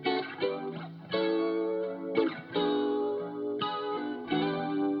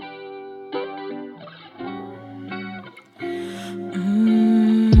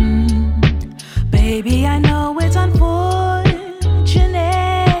 Baby, I know it's unfortunate,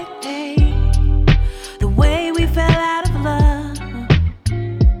 the way we fell out of love.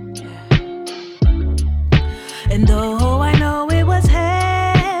 And though I know it was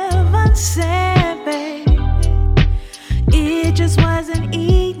heaven sent, babe, it just wasn't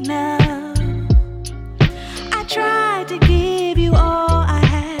enough. I tried to give you all I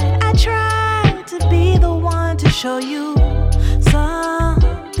had. I tried to be the one to show you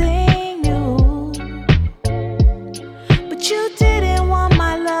something new. But you didn't want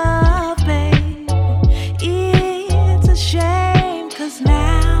my love, babe. It's a shame, 'cause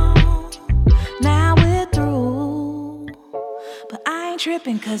now we're through. But I ain't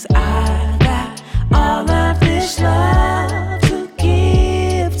tripping, 'cause I got all of this love to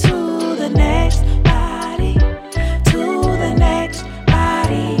give to the next body, to the next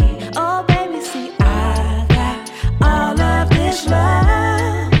body. Oh baby, see, I got all of this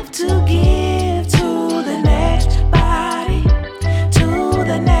love to give to the next body, to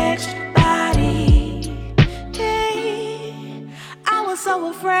the next body. Hey, I was so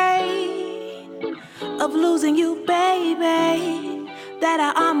afraid of losing you, baby, that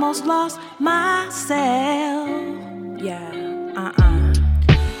I almost lost myself. Yeah,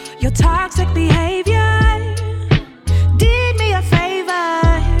 Your toxic behavior did me a favor.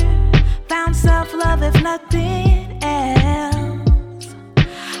 Found self-love if nothing else.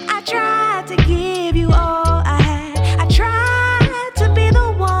 I tried to give you all I had. I tried to be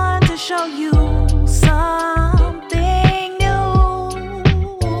the one to show you something new.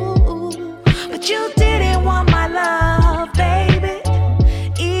 But you didn't want my love, baby.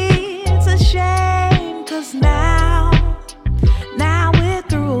 It's a shame, 'cause now we're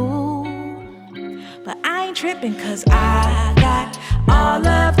through. But I ain't tripping, 'cause I got all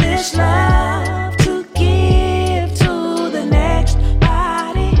of this love to give to the next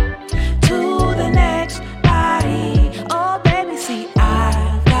body, to the next body. Oh baby, see,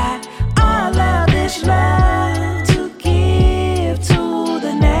 I've got all of this love to give to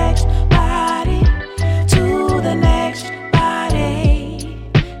the next body, to the next body.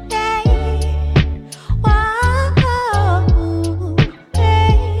 Hey, whoa,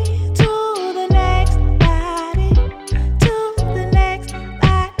 hey, to the next body, to the next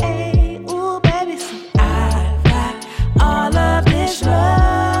body. Ooh, baby, see, I've got all of this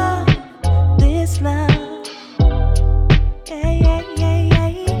love, this love. Yeah, yeah, yeah, yeah.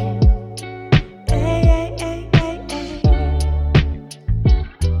 Yeah, yeah, yeah, yeah, yeah.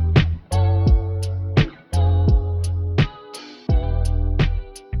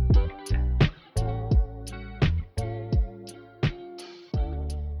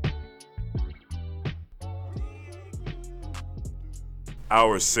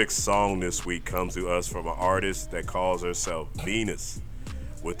 Our sixth song this week comes to us from an artist that calls herself Venus,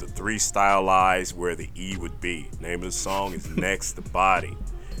 with the three stylized where the E would be. Name of the song is Next Body.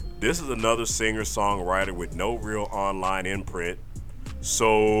 This is another singer-songwriter with no real online imprint,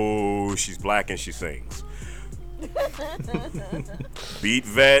 so she's black and she sings. Beat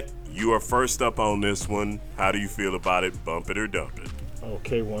Vet, you are first up on this one. How do you feel about it? Bump it or dump it?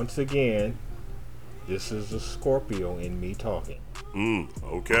 Okay, once again, this is a Scorpio in me talking.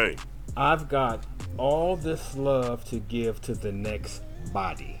 Okay. I've got all this love to give to the next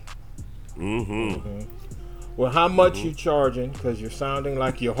body. Well, how much you charging? Because you're sounding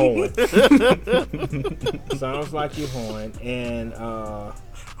like you're hoeing. Sounds like you're hoeing. And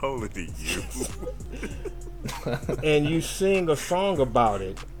holy to you. And you sing a song about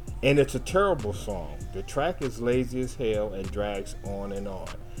it, and it's a terrible song. The track is lazy as hell and drags on and on.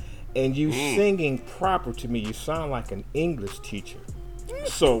 And you singing proper to me. You sound like an English teacher.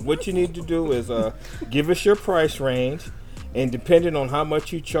 So what you need to do is give us your price range, and depending on how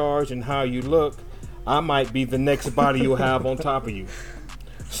much you charge and how you look, I might be the next body you'll have on top of you.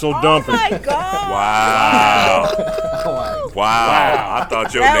 So dump it. Oh my God! Wow! I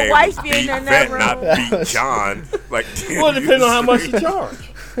thought your That name wife was being Beat in Vet, that not room. Beat John. Like, Well, it depends on how much you charge.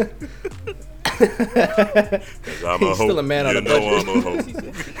 I'm He's still a man on a budget. I'm a hoe.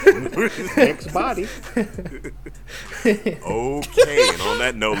 Next body. Okay, and on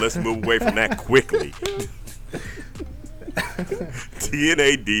that note, let's move away from that quickly.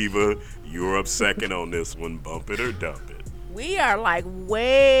 TNA Diva, you're up second on this one. Bump it or dump it. We are like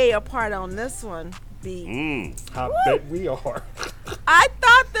way apart on this one, B. I bet we are. I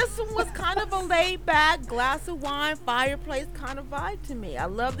thought this one was kind of a laid back, glass of wine, fireplace kind of vibe to me. I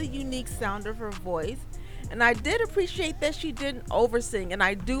love the unique sound of her voice. And I did appreciate that she didn't oversing. And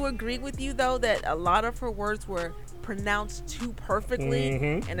I do agree with you, though, that a lot of her words were pronounced too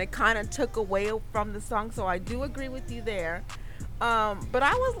perfectly. And it kind of took away from the song. So I do agree with you there. But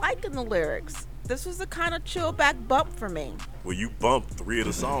I was liking the lyrics. This was a kind of chill back bump for me. Well, you bumped 3 of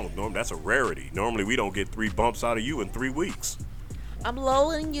the songs, Norm. That's a rarity. Normally, we don't get 3 bumps out of you in 3 weeks. I'm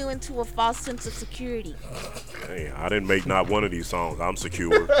lulling you into a false sense of security. Hey, I didn't make not one of these songs. I'm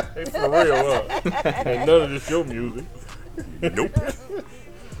secure. Hey, for real, Ain't none of this your music. Nope.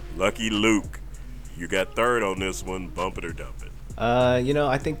 Lucky Luke, you got third on this one. Bump it or dump it.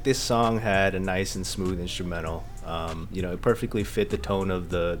 I think this song had a nice and smooth instrumental. It perfectly fit the tone of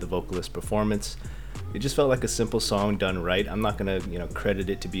the vocalist performance. It just felt like a simple song done right. I'm not gonna, credit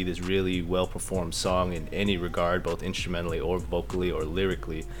it to be this really well-performed song in any regard, both instrumentally or vocally or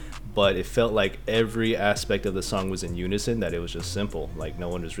lyrically. But it felt like every aspect of the song was in unison, that it was just simple. Like no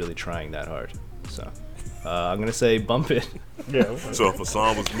one was really trying that hard. So I'm gonna say bump it. Yeah. So if a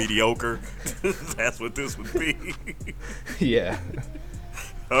song was mediocre, that's what this would be. Yeah.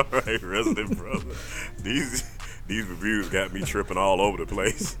 All right, Resident Brother. These reviews got me tripping all over the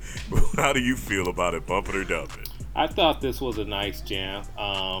place. How do you feel about it? Bump it or dump it? I thought this was a nice jam.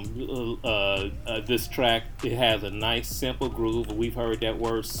 This track, it has a nice simple groove. We've heard that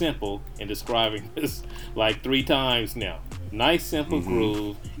word simple in describing this like 3 times now. Nice simple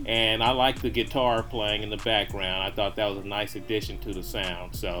groove, and I like the guitar playing in the background. I thought that was a nice addition to the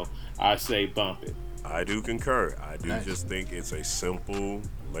sound, so I say bump it. I do concur. I do just think it's a simple,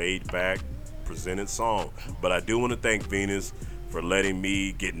 laid-back, presented song. But I do want to thank Venus for letting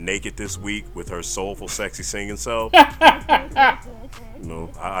me get naked this week with her soulful, sexy singing self. I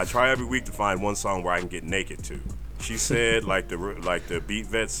try every week to find one song where I can get naked to. She said, like the Beat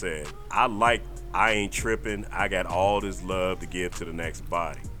Vet said, I Ain't Tripping. I got all this love to give to the next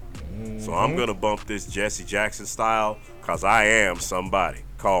body. So I'm gonna bump this Jesse Jackson style, cause I am somebody.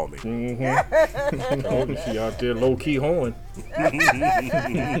 Call me. She out there low key hoeing.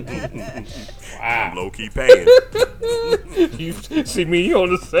 I'm low key paying. You see me, you on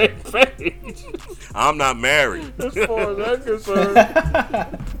the same page. I'm not married. As far as I'm concerned.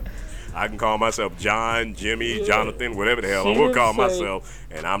 I can call myself John, Jimmy, Jonathan, whatever the hell I will call myself,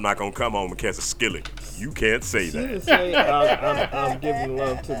 and I'm not gonna come home and catch a skillet. You can't say She that. didn't say I'm giving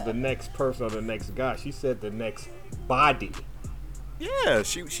love to the next person or the next guy. She said the next body. Yeah,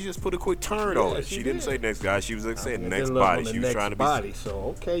 she just put a quick turn on it. She didn't say next guy. She was saying next Love body. on the She was next trying to be. body.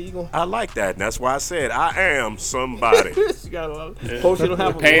 So okay, you gonna. I like that, and that's why I said I am somebody. She got a lot. Hope she don't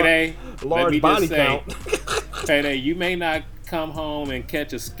have Payday, a large body count. Payday, you may not come home and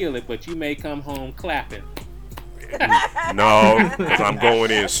catch a skillet, but you may come home clapping. No, because I'm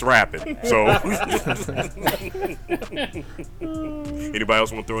going in strapping. So, anybody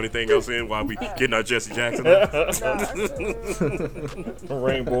else want to throw anything else in while we getting our Jesse Jackson?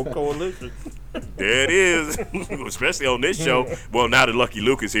 Rainbow Coalition. There it is, especially on this show. Well, now that Lucky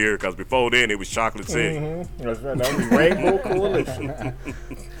Luke is here, because before then it was Chocolate City. That's right. That was Rainbow Coalition.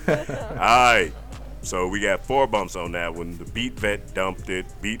 All right, so we got 4 bumps on that one. The Beat Vet dumped it.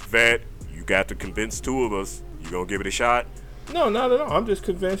 Beat Vet, you got to convince 2 of us. You gonna give it a shot? No, not at all. I'm just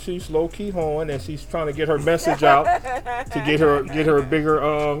convinced she's low key hoeing and she's trying to get her message out to get her a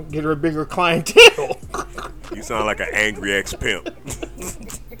bigger clientele. You sound like an angry ex-pimp.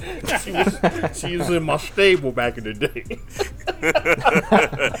 She was in my stable back in the day.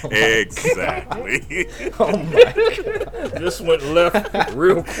 Exactly. Oh my God. This went left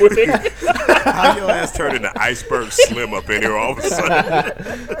real quick. How your ass turned into Iceberg Slim up in here all of a sudden?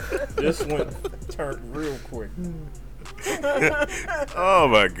 This turned real quick. Oh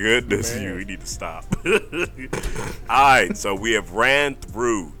my goodness, we need to stop. Alright, so we have ran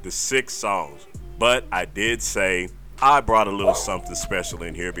through the 6 songs, but I did say I brought a little something special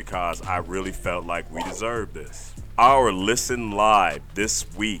in here because I really felt like we deserved this. Our Listen Live this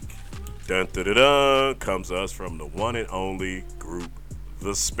week, dun dun dun dun, comes to us from the one and only group,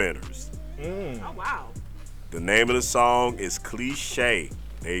 The Spinners. Oh, wow. The name of the song is Cliche.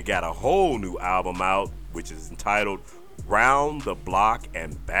 They got a whole new album out, which is entitled Round the Block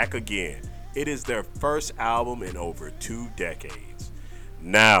and Back Again. It is their first album in over 2 decades.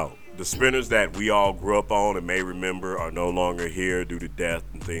 Now, the spinners that we all grew up on and may remember are no longer here due to death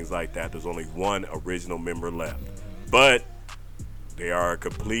and things like that. There's only one original member left. But they are a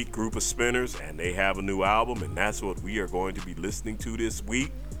complete group of spinners, and they have a new album, and that's what we are going to be listening to this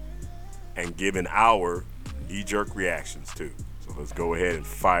week and giving our knee-jerk reactions to. So let's go ahead and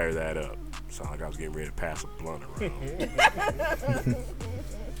fire that up. Sound like I was getting ready to pass a blunt around.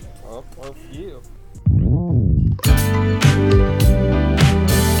 Up you.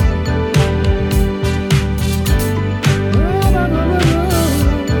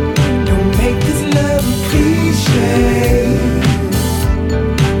 Don't make this love a cliche.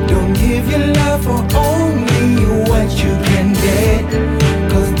 Don't give your love for only what you can get,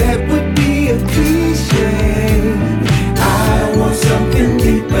 'cause that would be a cliche. I want something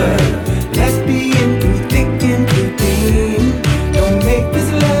deeper. Let's be in through thick and through thin. Don't make this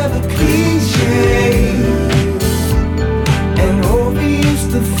love a cliche and overuse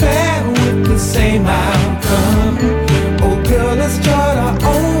the fair with the same outcome. Oh girl, let's chart our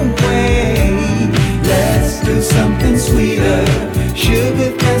own way. Let's do something sweeter.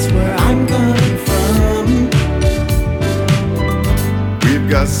 Sugar, that's where I'm coming from. We've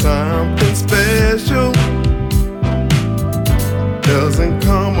got something special. Doesn't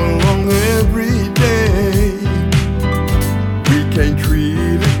come along every day. We can't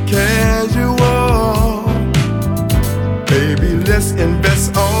treat it casual. Baby, let's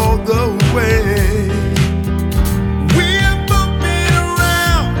invest all the way. We've both been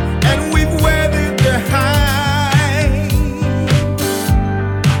around and we've weathered the high.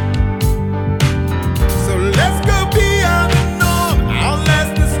 So let's go beyond the norm,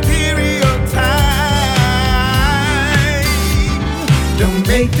 outlast the stereotype. Don't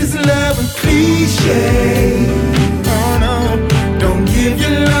make this love a cliche. Oh no, don't give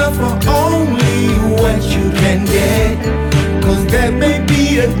your love for only what you can get, 'cause that may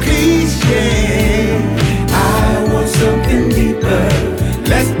be a cliche. I want something deeper.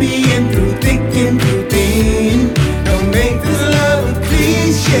 Let's be in through thick and through thin. Don't make this love a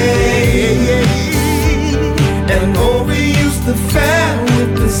cliche and overuse the fair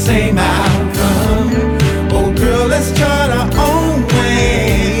with the same outcome. Oh girl, let's chart our own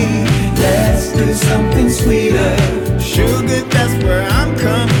way. Let's do something sweeter. Sugar, that's where I'm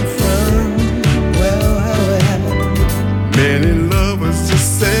coming from. Well, Many lovers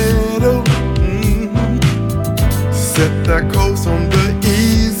just settle, set their course on the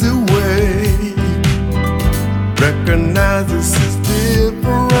easy way. Recognize this is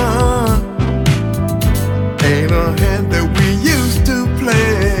different. Ain't a hand that we used to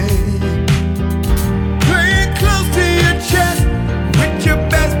play. Play it close to your chest with your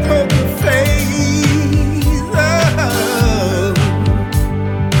best poker face. Oh.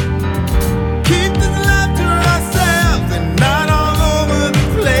 Keep this love to ourselves and not all over the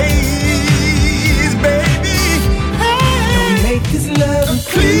place, baby. don't make this love a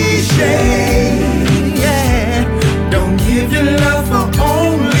cliche. Yeah, don't give your love for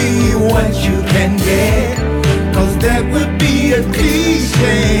only what you can get, 'cause that would be a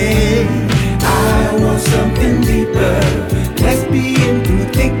cliche. I want something deeper. Let's be in through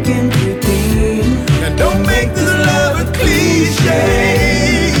thick and through thin. And don't make this love a cliche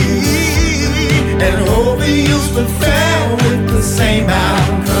and overuse the fair with the same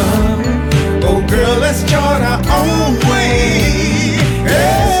outcome. Oh girl, let's chart our own way.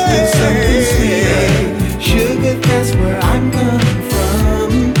 Let's do something sweeter. Sugar, that's where I'm coming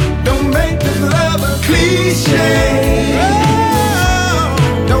from. Don't make this love a cliche.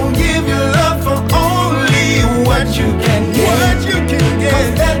 Don't give your love for only what you can get.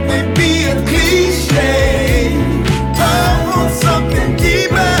 'Cause that may be a cliche. I want something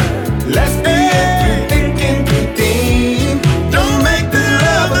deeper. Let's be in thick and through thin. Don't make the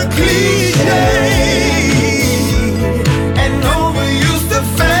love a cliche and overuse the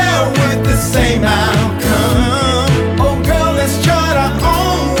fair with the same outcome. Oh girl, let's chart our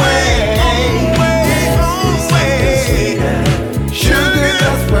own way. Sugar,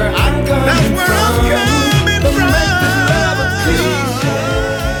 that's where I'm coming from. Don't make this love a cliche.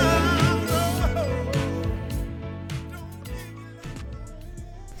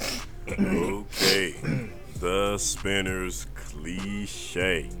 Okay, the Spinners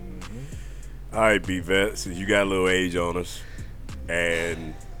cliche. All right, B-Vet, since you got a little age on us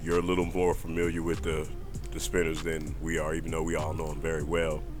and you're a little more familiar with the Spinners than we are, even though we all know them very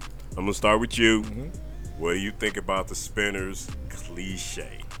well, I'm going to start with you. What do you think about the Spinners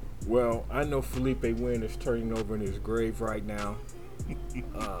cliche? Well, I know Felipe Wynn is turning over in his grave right now.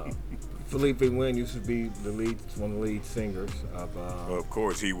 Felipe Wynn used to be one of the lead singers of. Of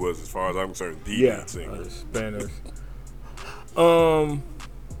course, he was, as far as I'm concerned, the lead singer. The Spinners. Like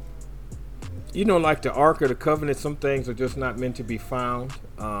the Ark of the Covenant, some things are just not meant to be found.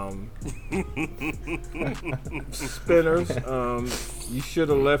 Spinners, you should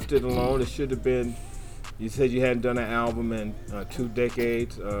have left it alone. It should have been. You said you hadn't done an album in 2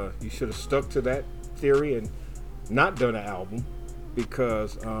 decades. You should have stuck to that theory and not done an album,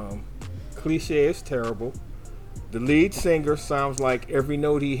 because Cliche is terrible. The lead singer sounds like every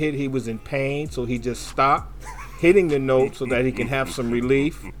note he hit, he was in pain, so he just stopped hitting the note so that he can have some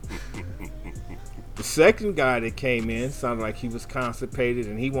relief. The second guy that came in sounded like he was constipated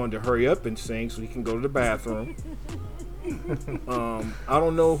and he wanted to hurry up and sing so he can go to the bathroom. I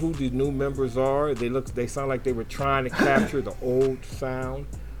don't know who the new members are. They sound like they were trying to capture the old sound,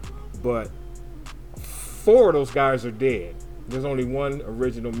 but 4 of those guys are dead. There's only one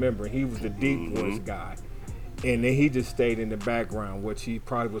original member, and he was the deep voice guy. And then he just stayed in the background, which he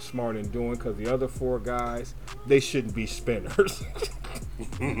probably was smart in doing, because the other 4 guys, they shouldn't be spinners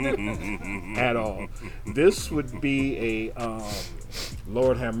at all. This would be a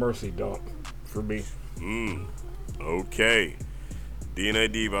Lord have mercy dump for me. Okay.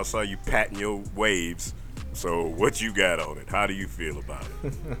 DNA Diva, I saw you patting your waves. So what you got on it? How do you feel about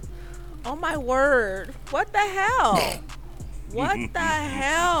it? Oh my word. What the hell? What the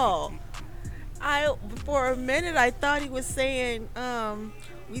hell? For a minute I thought he was saying,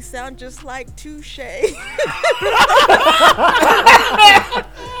 we sound just like Touche.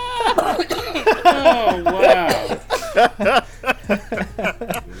 Oh wow.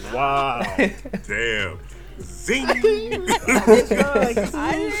 Wow. Damn. Zing. I didn't get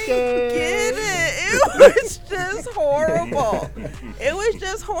it. It was just horrible. It was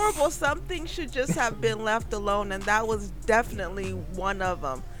just horrible. Something should just have been left alone, and that was definitely one of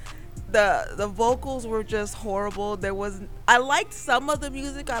them. The vocals were just horrible. I liked some of the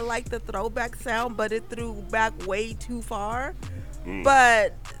music. I liked the throwback sound, but it threw back way too far.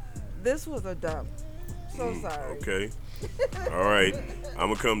 But this was a dump. So sorry. Okay. All right. I'm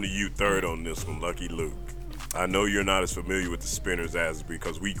going to come to you third on this one, Lucky Luke. I know you're not as familiar with the Spinners as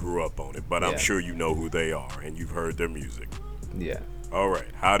because we grew up on it, but I'm sure you know who they are and you've heard their music. Yeah. All right.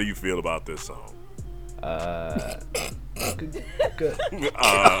 How do you feel about this song? Good. Good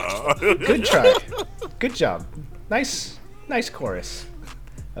try. Good job. Nice chorus.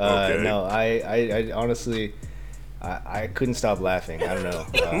 Okay. No, I honestly, I couldn't stop laughing. I don't know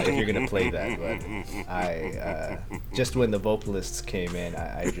if you're gonna play that, but I just when the vocalists came in,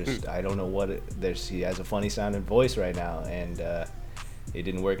 I don't know what he has a funny sounding voice right now, and it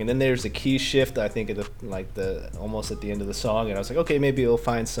didn't work. And then there's a key shift, I think, almost at the end of the song, and I was like, okay, maybe we'll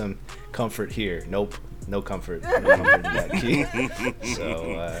find some comfort here. Nope. No comfort in that key.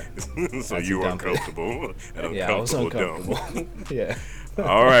 So you were uncomfortable. Yeah, I was uncomfortable. Yeah.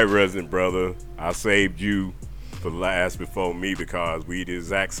 All right, resident brother. I saved you for last before me because we the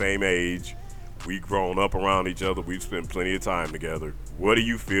exact same age. We grown up around each other. We've spent plenty of time together. What do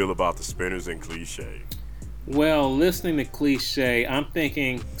you feel about the Spinners and Cliche? Well, listening to Cliche, I'm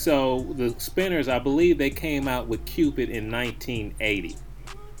thinking, so the Spinners, I believe they came out with Cupid in 1980.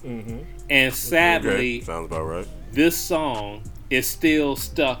 And sadly, sounds about right. This song is still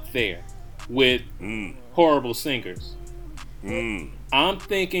stuck there with horrible singers. I'm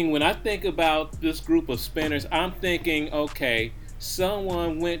thinking, when I think about this group of Spinners, I'm thinking, okay,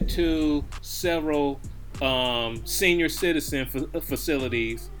 someone went to several senior citizen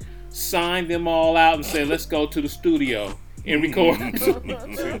facilities, signed them all out, and said, let's go to the studio and record.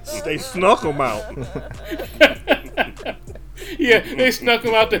 They snuck them out. Yeah, they snuck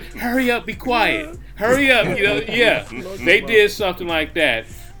them out there. Hurry up, be quiet. Hurry up, yeah. They did something like that.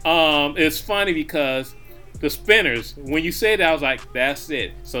 It's funny because the Spinners, when you said that, I was like, that's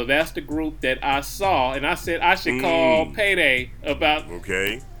it. So that's the group that I saw, and I said I should call Payday about.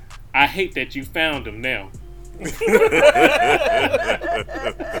 Okay. I hate that you found them now.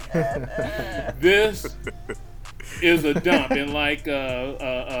 This is a dump, and like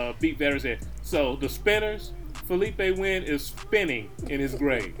Beat Veteran said, so the Spinners, Felipe Wynn is spinning in his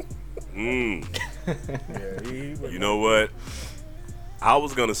grave. You know what? I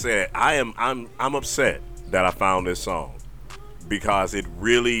was gonna say that I'm upset that I found this song because it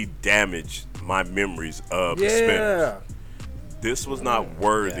really damaged my memories of the Spinners. This was not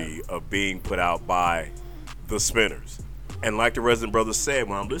worthy of being put out by the Spinners. And like the resident brother said,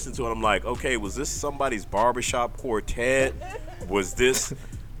 when I'm listening to it, I'm like, okay, was this somebody's barbershop quartet? Was this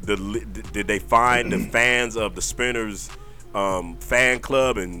did they find the fans of the Spinners fan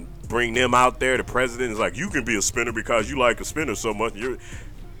club and bring them out there? The president is like, you can be a Spinner because you like a Spinner so much.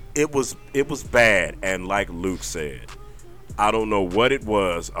 It was bad. And like Luke said, I don't know what it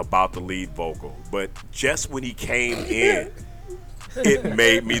was about the lead vocal, but just when he came in, It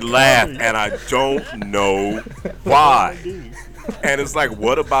made me laugh, and I don't know why. And it's like,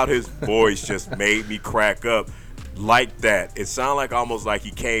 what about his voice just made me crack up like that? It sounded like almost like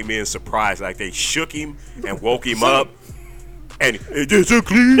he came in surprised, like they shook him and woke him up. And it's a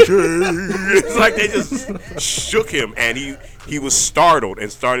cliche. It's like they just shook him, and he was startled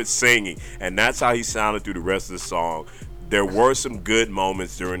and started singing. And that's how he sounded through the rest of the song. There were some good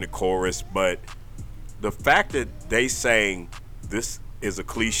moments during the chorus, but the fact that they sang this is a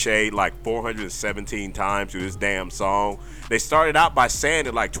cliche like 417 times through this damn song. They started out by saying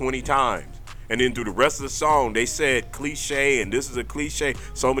it like 20 times. And then through the rest of the song, they said cliche and this is a cliche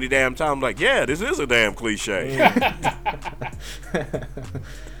so many damn times. I'm like, yeah, this is a damn cliche.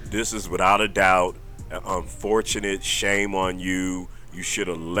 This is without a doubt an unfortunate shame on you. You should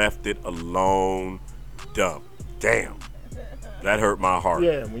have left it alone. Dumb. Damn. That hurt my heart.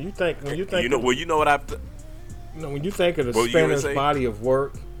 Yeah, when you think you know what when you think of the What you gonna Spinners' say? body of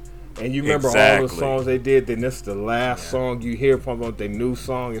work, and you remember all the Exactly. songs they did, then this is the last song you hear from them, their new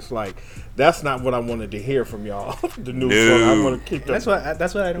song. It's like, that's not what I wanted to hear from y'all. The new song. I want to keep That's what I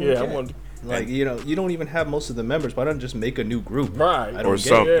don't Yeah, get. I want Like, you know, you don't even have most of the members. Why don't you just make a new group? Right. I don't Or get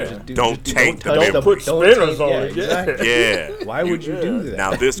something. it. Don't taint the touch members. Put don't Spinners taint- on yeah, it, yeah. exactly. Yeah. Why would you do that?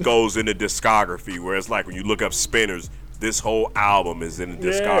 Now this goes into discography, where it's like when you look up Spinners, this whole album is in the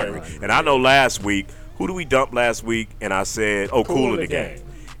Yeah. discography. And I know last week, who do we dump last week? And I said, Cool in the Game.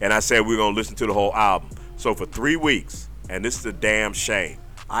 And I said we're gonna listen to the whole album. So for 3 weeks, and this is a damn shame,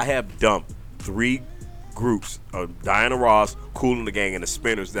 I have dumped 3 groups of Diana Ross, Kool and the Gang, and the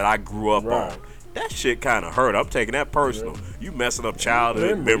Spinners that I grew up Right. on. That shit kind of hurt. I'm taking that personal. You messing up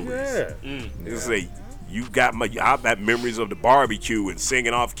childhood memories. Yeah. It's like, you got I've got memories of the barbecue and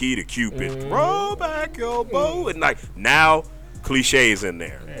singing off key to Cupid. Roll back your bow. And like, now, cliches in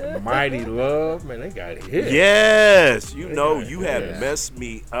there. And Mighty Love, man, they got hit. Yes, you know, got you have hit. messed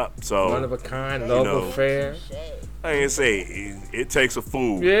me up. So, One of a Kind, Love know, Affair. I ain't say it takes a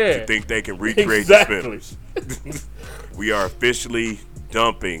fool Yeah. to think they can recreate Exactly. the Spinners. We are officially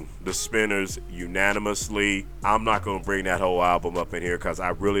dumping the Spinners unanimously. I'm not going to bring that whole album up in here because I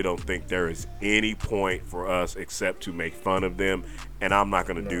really don't think there is any point for us except to make fun of them. And I'm not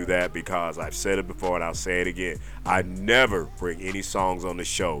going to do that because I've said it before and I'll say it again. I never bring any songs on the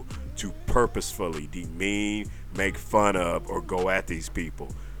show to purposefully demean, make fun of, or go at these people.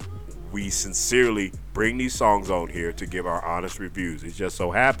 We sincerely bring these songs on here to give our honest reviews. It just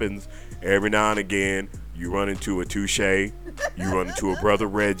so happens every now and again you run into a Touche, you run into a Brother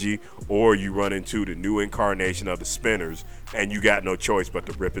Reggie, or you run into the new incarnation of the Spinners, and you got no choice but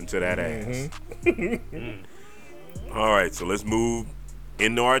to rip into that ass. All right, so let's move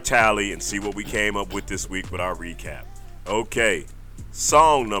into our tally and see what we came up with this week with our recap. Okay,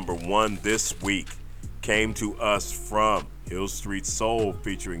 song number 1 this week came to us from Hill Street Soul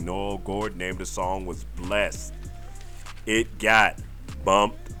featuring Noel Gordon. Name of the song was Blessed. It got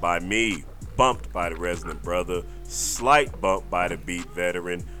bumped by me, bumped by the Resident Brother, slight bump by the Beat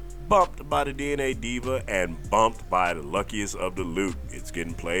Veteran, bumped by the DNA Diva, and bumped by the Luckiest of the Luke. It's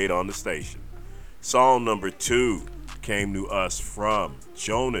getting played on the station. Song number 2 came to us from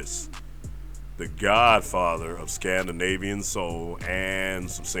Jonas, the godfather of Scandinavian soul, and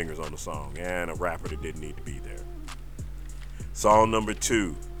some singers on the song, and a rapper that didn't need to be there. Song number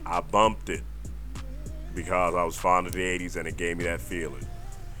 2, I bumped it because I was fond of the 80s and it gave me that feeling.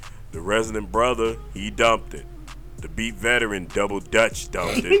 The Resident Brother, he dumped it. The Beat Veteran, Double Dutch,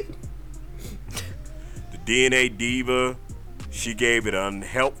 dumped it. The DNA Diva, she gave it an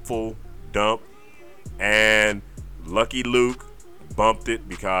unhelpful dump. And Lucky Luke bumped it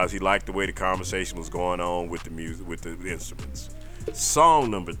because he liked the way the conversation was going on with the music, with the instruments.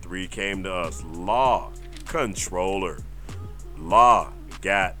 Song number 3 came to us, Law Controller. Law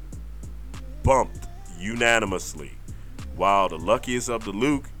got bumped unanimously, while the Luckiest of the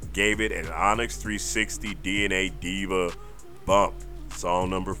Luke gave it an Onyx 360 DNA Diva bump. Song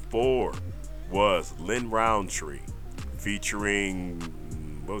number 4 was Lynn Roundtree featuring,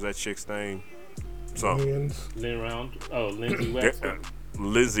 what was that chick's name? Lindsay Webster.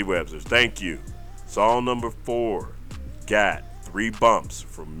 Lizzie Webster, thank you. Song number 4 got 3 bumps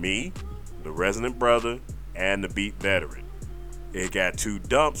from me, the Resident Brother, and the Beat Veteran. It got 2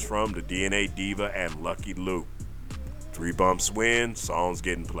 dumps from the DNA Diva and Lucky Luke. 3 bumps win, songs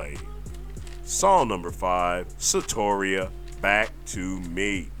getting played. Song number 5, Satoria, Back to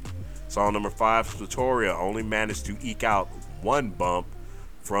Me. Song number 5, Satoria, only managed to eke out 1 bump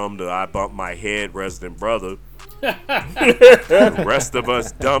from the I Bumped My Head Resident Brother. The rest of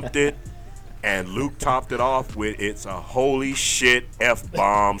us dumped it, and Luke topped it off with It's a Holy Shit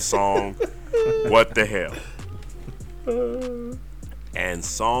F-Bomb song. What the hell? And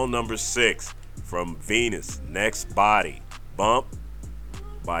song number 6 from Venus, Next Body. Bumped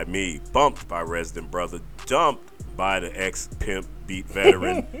by me, bumped by Resident Brother, dumped by the ex-pimp beat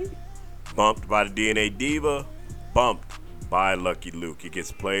veteran, bumped by the DNA Diva, bumped by Lucky Luke. It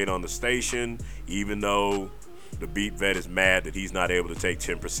gets played on the station, even though the beat vet is mad that he's not able to take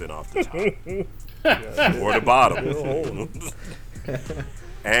 10% off the top. Or the bottom.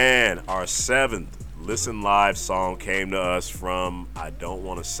 And our 7th Listen Live song came to us from, I don't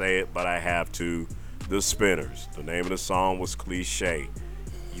want to say it, but I have to, The Spinners. The name of the song was Cliche.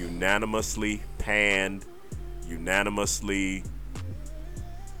 Unanimously panned, unanimously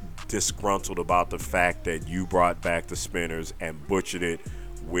disgruntled about the fact that you brought back the Spinners and butchered it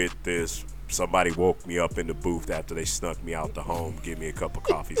with this "somebody woke me up in the booth after they snuck me out the home, give me a cup of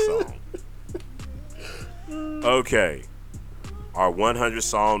coffee" song. Okay, our 100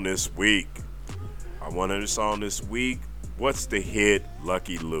 song this week. Our 100 song this week. What's the hit,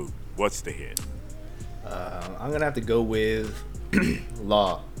 Lucky Luke? What's the hit? I'm gonna have to go with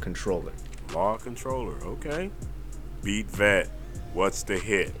Law Controller. Law Controller, okay. Beat Vet, what's the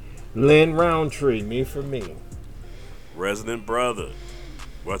hit? Lynn Roundtree, Me for Me. Resident Brother,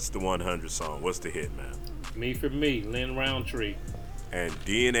 what's the 100 song? What's the hit, man? Me for Me, Lynn Roundtree. And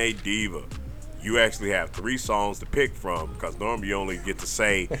DNA Diva, you actually have 3 songs to pick from, because normally you only get to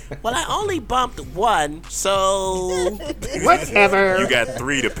say, well, I only bumped one, so whatever. You got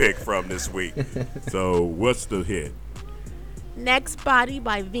 3 to pick from this week. So what's the hit? Next Body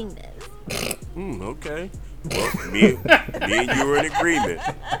by Venus. Okay. Well, me and you are in agreement.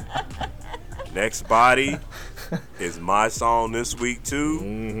 Next Body is my song this week too.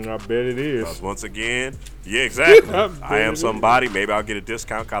 I bet it is. Because once again, yeah, exactly. I am somebody. Maybe I'll get a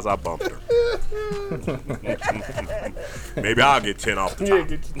discount because I bumped her. Maybe I'll get 10 off the top.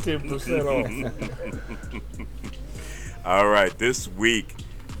 Yeah, get your 10% off. All right, this week,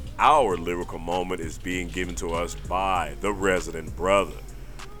 our lyrical moment is being given to us by the Resident Brother.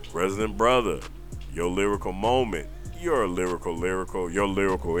 Resident Brother, your lyrical moment. You're a lyrical, your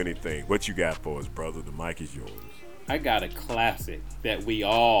lyrical anything. What you got for us, brother? The mic is yours. I got a classic that we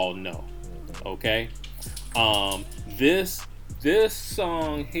all know. Okay? This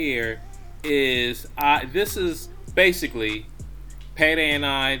song here is this is basically Payday and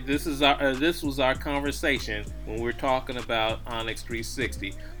I. This was our conversation when we were talking about Onyx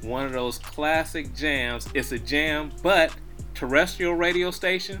 360. One of those classic jams. It's a jam, but terrestrial radio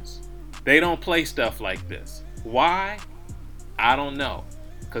stations, they don't play stuff like this. Why? I don't know.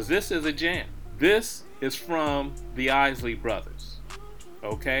 Because this is a jam. This is from the Isley Brothers.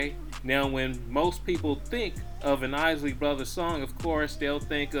 Okay? Now, when most people think of an Isley Brothers song, of course, they'll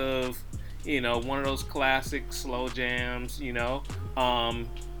think of, one of those classic slow jams, and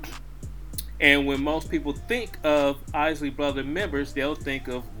when most people think of Isley Brother members, they'll think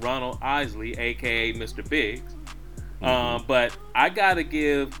of Ronald Isley, aka Mr. Biggs. But I gotta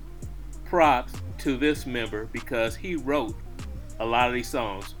give props to this member because he wrote a lot of these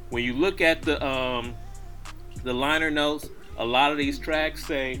songs. When you look at the liner notes, a lot of these tracks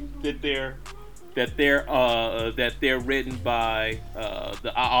say that they're written by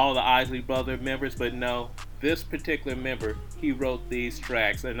all the Isley Brother members, but no, this particular member, he wrote these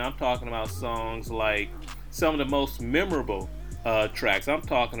tracks, and I'm talking about songs like some of the most memorable tracks. I'm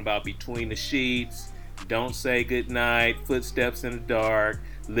talking about Between the Sheets, Don't Say Goodnight, Footsteps in the Dark,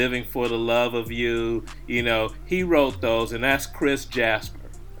 Living for the Love of You. He wrote those, and that's Chris Jasper.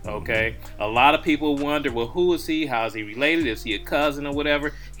 Okay, a lot of people wonder, well, who is he? How is he related? Is he a cousin or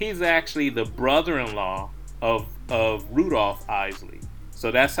whatever? He's actually the brother-in-law of Rudolph Isley. So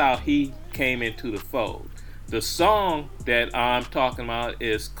that's how he came into the fold. The song that I'm talking about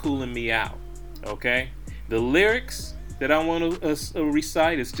is "Coolin' Me Out." Okay, the lyrics that I want to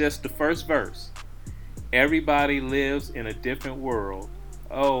recite is just the first verse. Everybody lives in a different world.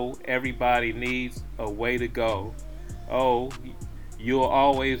 Oh, everybody needs a way to go. Oh, you'll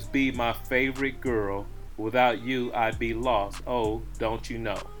always be my favorite girl. Without you, I'd be lost. Oh, don't you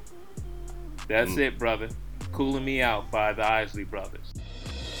know? That's it, brother. Coolin' Me Out by the Isley Brothers.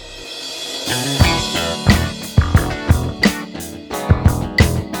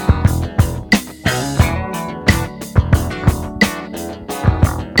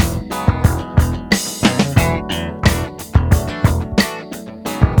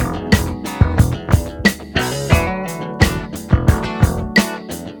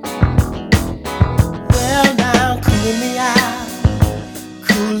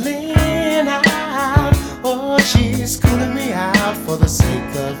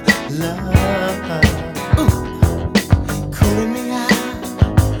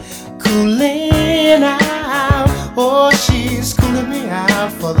 Cooling out, oh, she's cooling me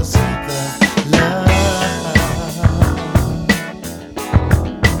the sake of love.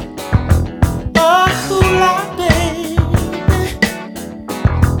 Oh, cool out, baby.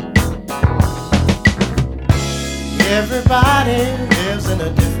 Everybody lives in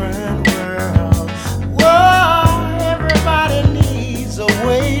a different world. Whoa, everybody needs a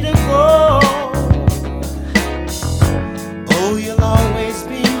way to go. Oh, you'll always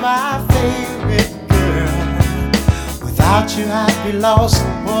be my favorite girl. Without you, I'd be lost.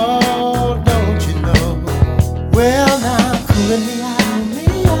 Oh, don't you know? Well, now, cooling me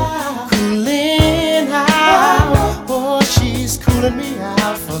out, cooling out. Oh, she's cooling me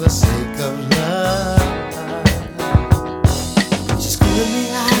out for the sake of love. Cooling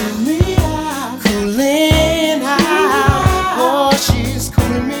me out, cooling out. Oh, she's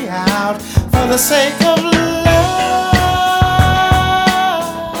cooling me out for the sake of love.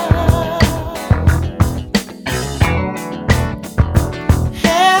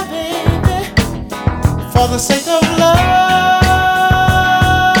 Yeah, baby, for the sake of love.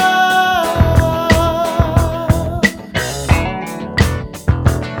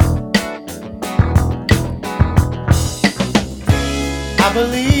 I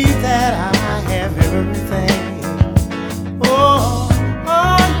believe that I have everything. Oh,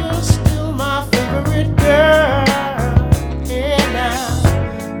 oh, you're still my favorite girl. Yeah, now,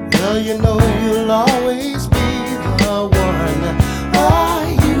 well, you know you'll always be the one. Oh,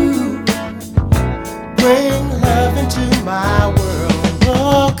 you bring love into my world.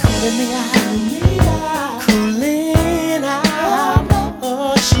 Oh, cooling me out, cooling out.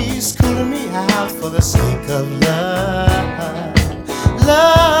 Oh, she's cooling me out for the sake of love.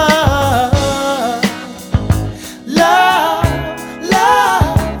 Love, love,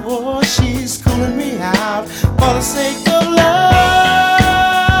 love. Oh, she's cooling me out for the sake of love.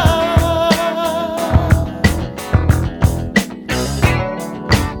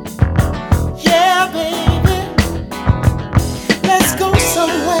 Yeah, baby, let's go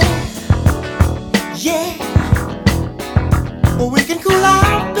somewhere. Yeah, well, we can cool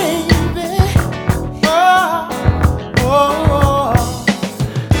out, baby. Oh, oh, oh.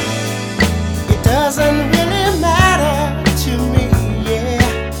 Doesn't really matter to me, yeah.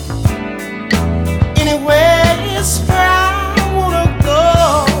 Anywhere is where I wanna go.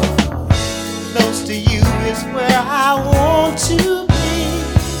 Close to you is where I want to be.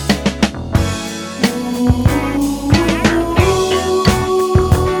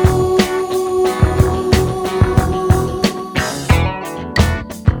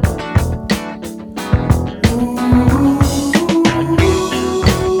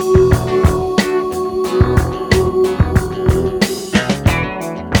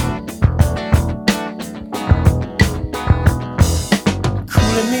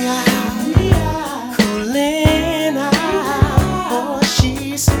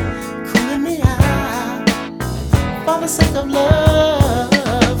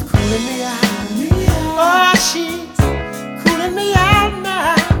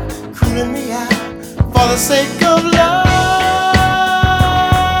 For the sake of love,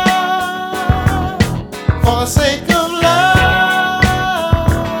 for the sake of love,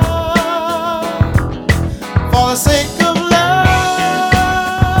 for the sake of love,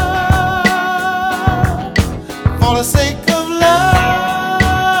 for the sake of love.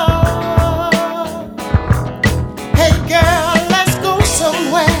 Hey girl, let's go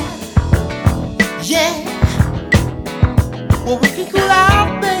somewhere. Yeah, well, we can cool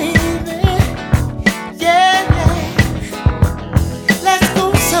out, baby.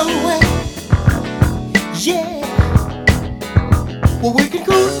 Yeah, well, we can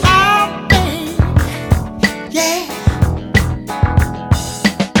go out, babe. Yeah,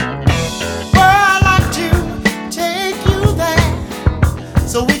 well, I'd like to take you there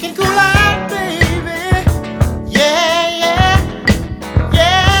so we can cool out, baby. Yeah, yeah,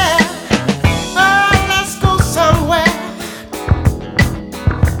 yeah. Oh, let's go somewhere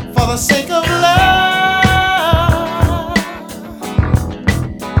for the sake of love.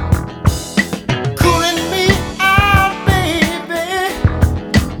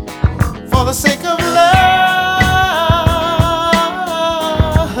 For the sake of love,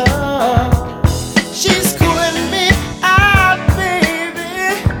 she's cooling me out,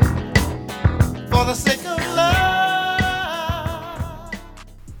 baby. For the sake of love.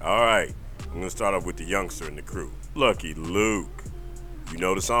 All right, I'm gonna start off with the youngster in the crew, Lucky Luke. You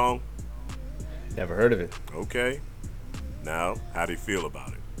know the song? Never heard of it. Okay. Now, how do you feel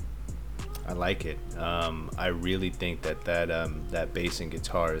about it? I like it. I really think that bass and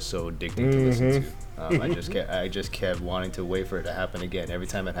guitar is so addicting to listen to. I just kept wanting to wait for it to happen again. Every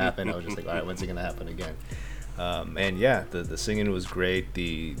time it happened, I was just like, all right, when's it gonna happen again? And yeah, the singing was great.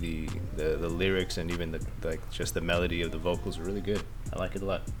 The lyrics and even just the melody of the vocals were really good. I like it a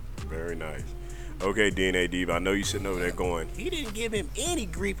lot. Very nice. Okay, DNA Diva, I know you sitting over there going, He didn't give him any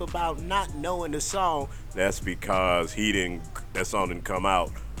grief about not knowing the song. that's because that song didn't come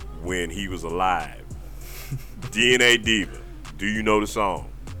out when he was alive. DNA Diva, do you know the song?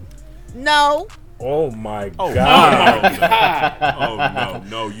 No. Oh my Oh, God. Oh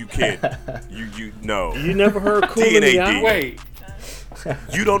no, you can't. You no. You never heard "Coolin' Me Out"? Wait.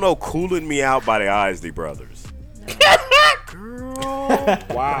 You don't know "Coolin' Me Out" by the Isley Brothers.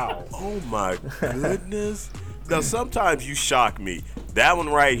 Wow. Oh my goodness. Now sometimes you shock me. That one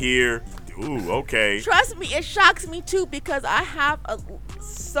right here. Ooh, okay. Trust me, it shocks me too because I have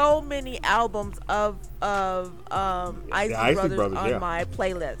so many albums of Isley Brothers on my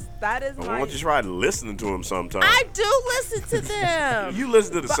playlist. That is Why don't you try listening to them sometime? I do listen to them. You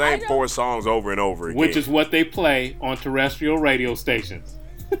listen to the But same 4 songs over and over again. Which is what they play on terrestrial radio stations.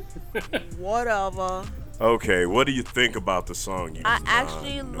 Whatever. Okay, what do you think about the song? You I just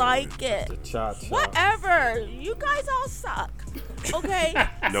actually like it. The cha-cha. Whatever. You guys all suck. Okay?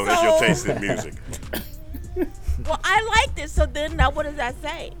 No, that's your taste in music. Well, I liked it, so then now what does that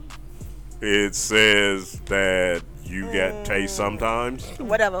say? It says that you get taste sometimes.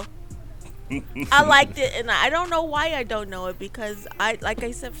 Whatever. I liked it, and I don't know why I don't know it because like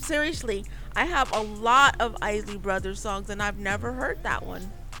I said, seriously, I have a lot of Isley Brothers songs, and I've never heard that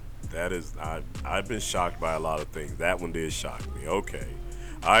one. That is, I've been shocked by a lot of things. That one did shock me. Okay.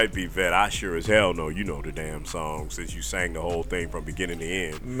 I'd be vet. I sure as hell know you know the damn song since you sang the whole thing from beginning to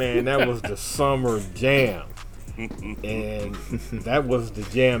end. Man, that was the summer jam. And that was the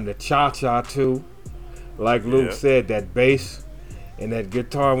jam, the cha-cha too. Like Luke said, that bass and that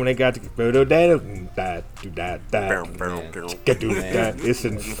guitar when they got the it's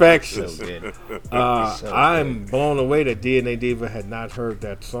infectious. I'm blown away that DNA Diva had not heard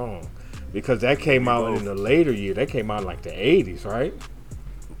that song because that came out in the later year. That came out in like the 80s, right?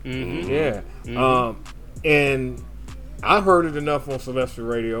 Mm-hmm. Yeah. Mm-hmm. And I heard it enough on Celestial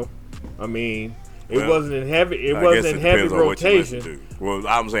Radio. I mean, it wasn't in heavy. It I wasn't guess in it heavy depends on what you listen rotation. to. Well,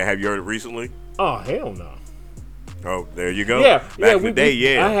 I'm saying, have you heard it recently? Oh hell no. Oh, there you go. Yeah, Back in the day,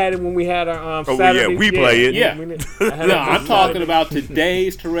 yeah. I had it when we had our Oh, Saturday. yeah, we play it. Yeah. No, I'm talking about today.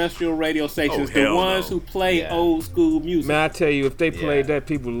 today's terrestrial radio stations, the hell ones no. who play old school music. Man, I tell you, if they played that,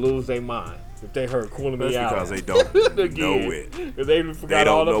 people lose their mind. If they heard "Coolin' Me That's Out," because they don't know it. If they forgot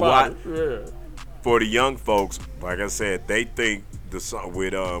don't all know about what. it. Yeah. For the young folks, like I said, they think the song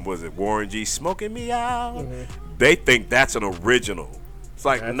with was it Warren G, "Smoking Me Out"? They think that's an original. It's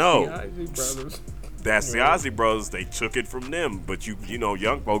like That's no, the Isley Brothers. that's the Ozzy Brothers. They took it from them. But you know,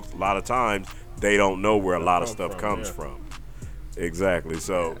 young folks a lot of times they don't know where a lot of stuff comes from. Exactly.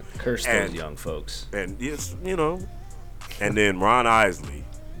 So Curse those young folks. And yes, you know, and then Ron Isley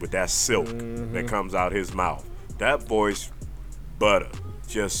with that silk that comes out his mouth. That voice, butter,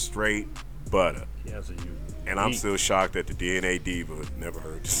 just straight butter. And I'm still shocked that the DNA Diva never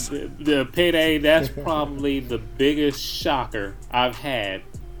heard this. The Payday, that's probably the biggest shocker I've had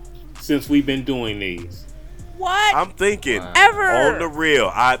since we've been doing these. What? I'm thinking Ever. on the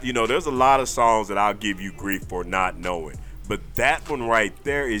real. There's a lot of songs that I'll give you grief for not knowing. But that one right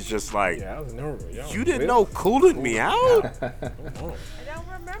there is just like, you didn't know "Coolin' Me Out"? I don't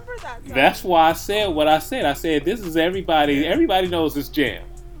remember that song. That's why I said what I said. I said this is everybody. Everybody knows this jam.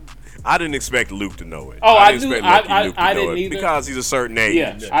 I didn't expect Luke to know it. Oh, I didn't knew- expect Lucky Luke to I know didn't it either. because he's a certain age.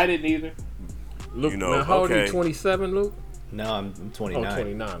 Yeah, I didn't either. Luke, You know, now, how old are okay. you? 27, Luke? No, I'm 29. Oh,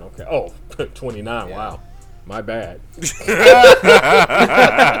 29. Okay. Oh, 29. Wow. My bad. Well,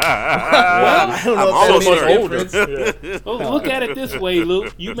 I don't know I'm almost if that made a older. difference. Well, look at it this way,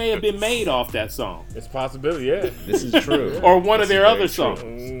 Luke. You may have been made off that song. It's a possibility, yeah. This is true. Or one of This their is other very songs.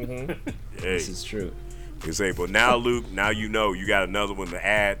 Mm-hmm. Hey, This is true. but now, Luke, now you know you got another one to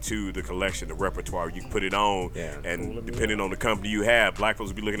add to the collection, the repertoire. You can put it on, and depending on the company you have, black folks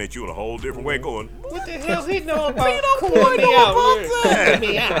will be looking at you in a whole different way, going, What the hell he know about "Cooling me out?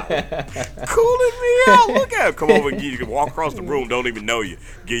 Cooling me out? Look at him. Come over and you can walk across the room, don't even know you.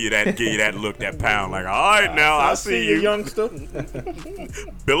 Give you that look, that pound. Like, all right, now I see you, youngster.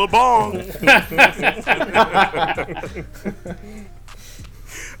 Billabong.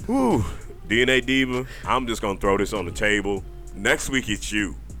 Whew. DNA Diva, I'm just going to throw this on the table. Next week, it's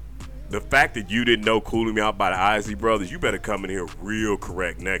you. The fact that you didn't know "Cooling Me Out" by the Isley Brothers, you better come in here real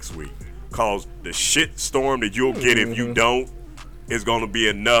correct next week. Because the shit storm that you'll get if you don't is going to be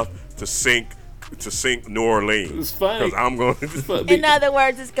enough to sink New Orleans. It's funny. Because I'm going to... In other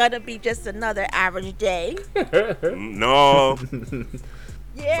words, it's gonna be just another average day. No.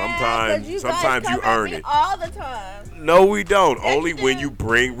 Yeah, 'cause you sometimes guys you come at earn me it. all the time. No, we don't. Yes, Only you when do. you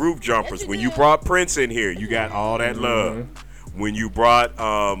bring roof jumpers. Yes, you When you do. brought Prince in here, you got all that love. When you brought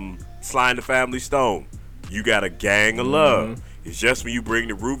Sly and the Family Stone, you got a gang of love. It's just when you bring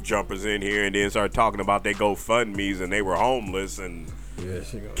the roof jumpers in here and then start talking about they GoFundMe's and they were homeless and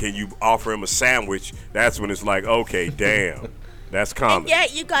can you offer him a sandwich? That's when it's like, okay, damn, that's And comedy.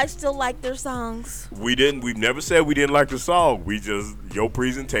 yet you guys still like their songs. We've never said we didn't like the song. Your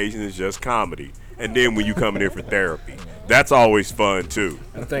presentation is just comedy. And then when you come in here for therapy, that's always fun too.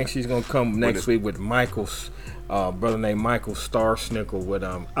 I think she's gonna come next week with Michael's brother named Michael Starsnickle with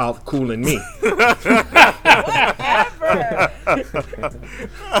Out Cooling Me.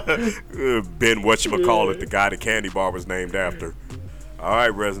 Ben whatchamacallit, the guy the candy bar was named after. All right,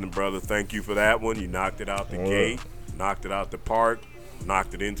 Resident Brother, thank you for that one. You knocked it out the gate, knocked it out the park,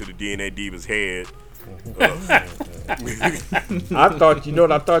 knocked it into the DNA Diva's head. I thought, you know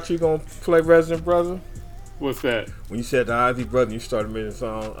what I thought you were gonna play, Resident Brother? What's that? When you said the Ozzy Brother, you started making a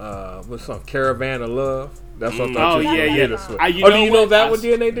song, what's song? Caravan of Love. That's what I Oh, thought you yeah, were gonna yeah. hit us with. You Oh, know do you know what? that one,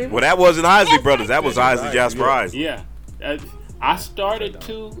 DNA Diva? Well, that wasn't Isley Brothers. That was Isley Jasper Isley. Yeah. I started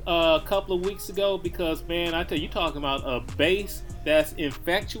to a couple of weeks ago because, man, I tell you, talking about a bass that's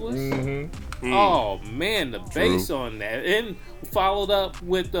infectious. Oh man, the bass on that, and followed up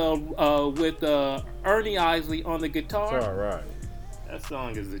with Ernie Isley on the guitar. It's all right. That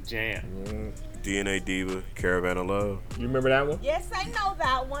song is a jam. DNA Diva, Caravan of Love. You remember that one? Yes, I know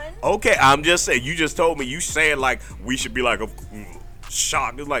that one. Okay, I'm just saying. You just told me. You saying like we should be like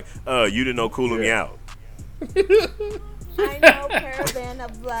shocked. It's like you didn't know Cooling Me Out. I know Caravan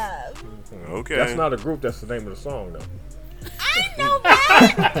of Love. Okay. That's not a group. That's the name of the song, though. I know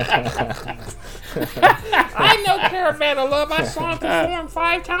that. I know Caravan of Love. I saw him perform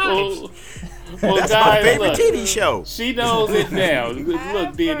 5 times. Well, that's guys, my favorite look, TV show. She knows it now.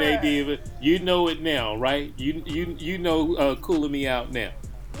 Look, DNA Diva, you know it now, right? You know Cooling Me Out now.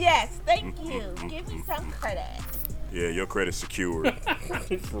 Yes, thank you. Give me some credit. Yeah, your credit's secured.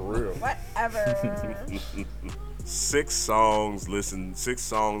 For real. Whatever. 6 songs listened, 6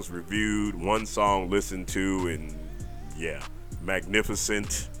 songs reviewed, 1 song listened to, and yeah,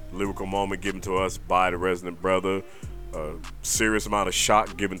 magnificent lyrical moment given to us by the Resident Brother. A serious amount of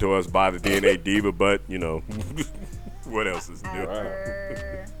shock given to us by the DNA Diva, but you know, what else is new?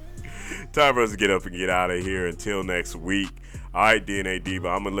 Time for us to get up and get out of here. Until next week. All right, DNA Diva,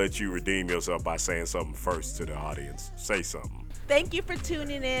 I'm gonna let you redeem yourself by saying something first to the audience. Say something. Thank you for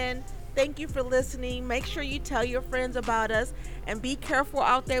tuning in. Thank you for listening. Make sure you tell your friends about us, and be careful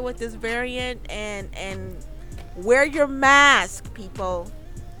out there with this variant, and wear your mask, people.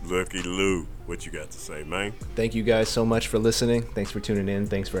 Looky Lou, what you got to say, man? Thank you guys so much for listening. Thanks for tuning in.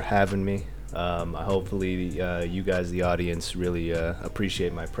 Thanks for having me. Hopefully you guys, the audience, really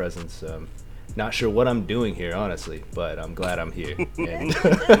appreciate my presence. Not sure what I'm doing here, honestly, but I'm glad I'm here. And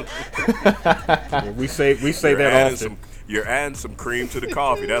we say that often. You're adding some cream to the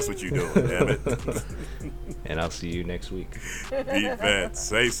coffee. That's what you're doing, damn it. And I'll see you next week. Defense,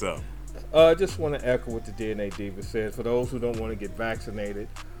 say something. I just want to echo what the DNA Diva said. For those who don't want to get vaccinated,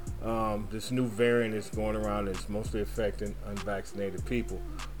 this new variant is going around. It's mostly affecting unvaccinated people.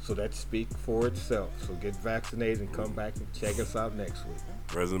 So that speaks for itself. So get vaccinated and come back and check us out next week.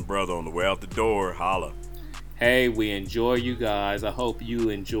 Resident Brother on the way out the door. Holla. Hey, we enjoy you guys. I hope you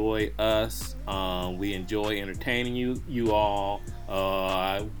enjoy us. We enjoy entertaining you all.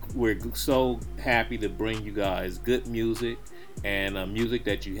 We're so happy to bring you guys good music, and music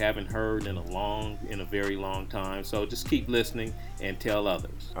that you haven't heard in a very long time. So just keep listening and tell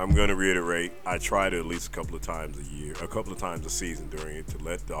others. I'm going to reiterate, I try to at least a couple of times a season during it to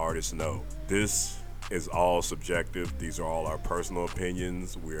let the artists know this is all subjective. These are all our personal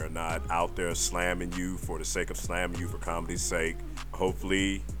opinions. We are not out there slamming you for the sake of slamming you for comedy's sake.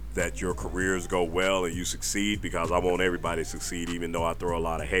 Hopefully that your careers go well and you succeed, because I want everybody to succeed. Even though I throw a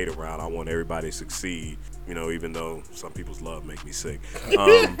lot of hate around, I want everybody to succeed, you know, even though some people's love make me sick.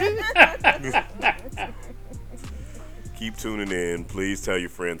 Keep tuning in. Please tell your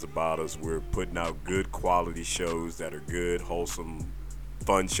friends about us. We're putting out good quality shows that are good, wholesome,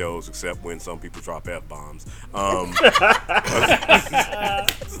 fun shows, except when some people drop F-bombs.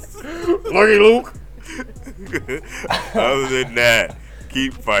 Lucky Luke. Other than that,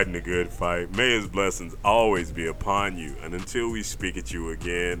 keep fighting the good fight. May his blessings always be upon you. And until we speak at you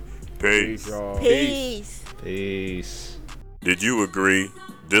again, peace. Peace. Peace. Did you agree,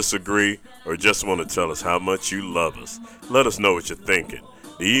 disagree, or just want to tell us how much you love us? Let us know what you're thinking.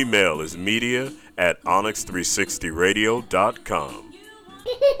 The email is media@onyx360radio.com.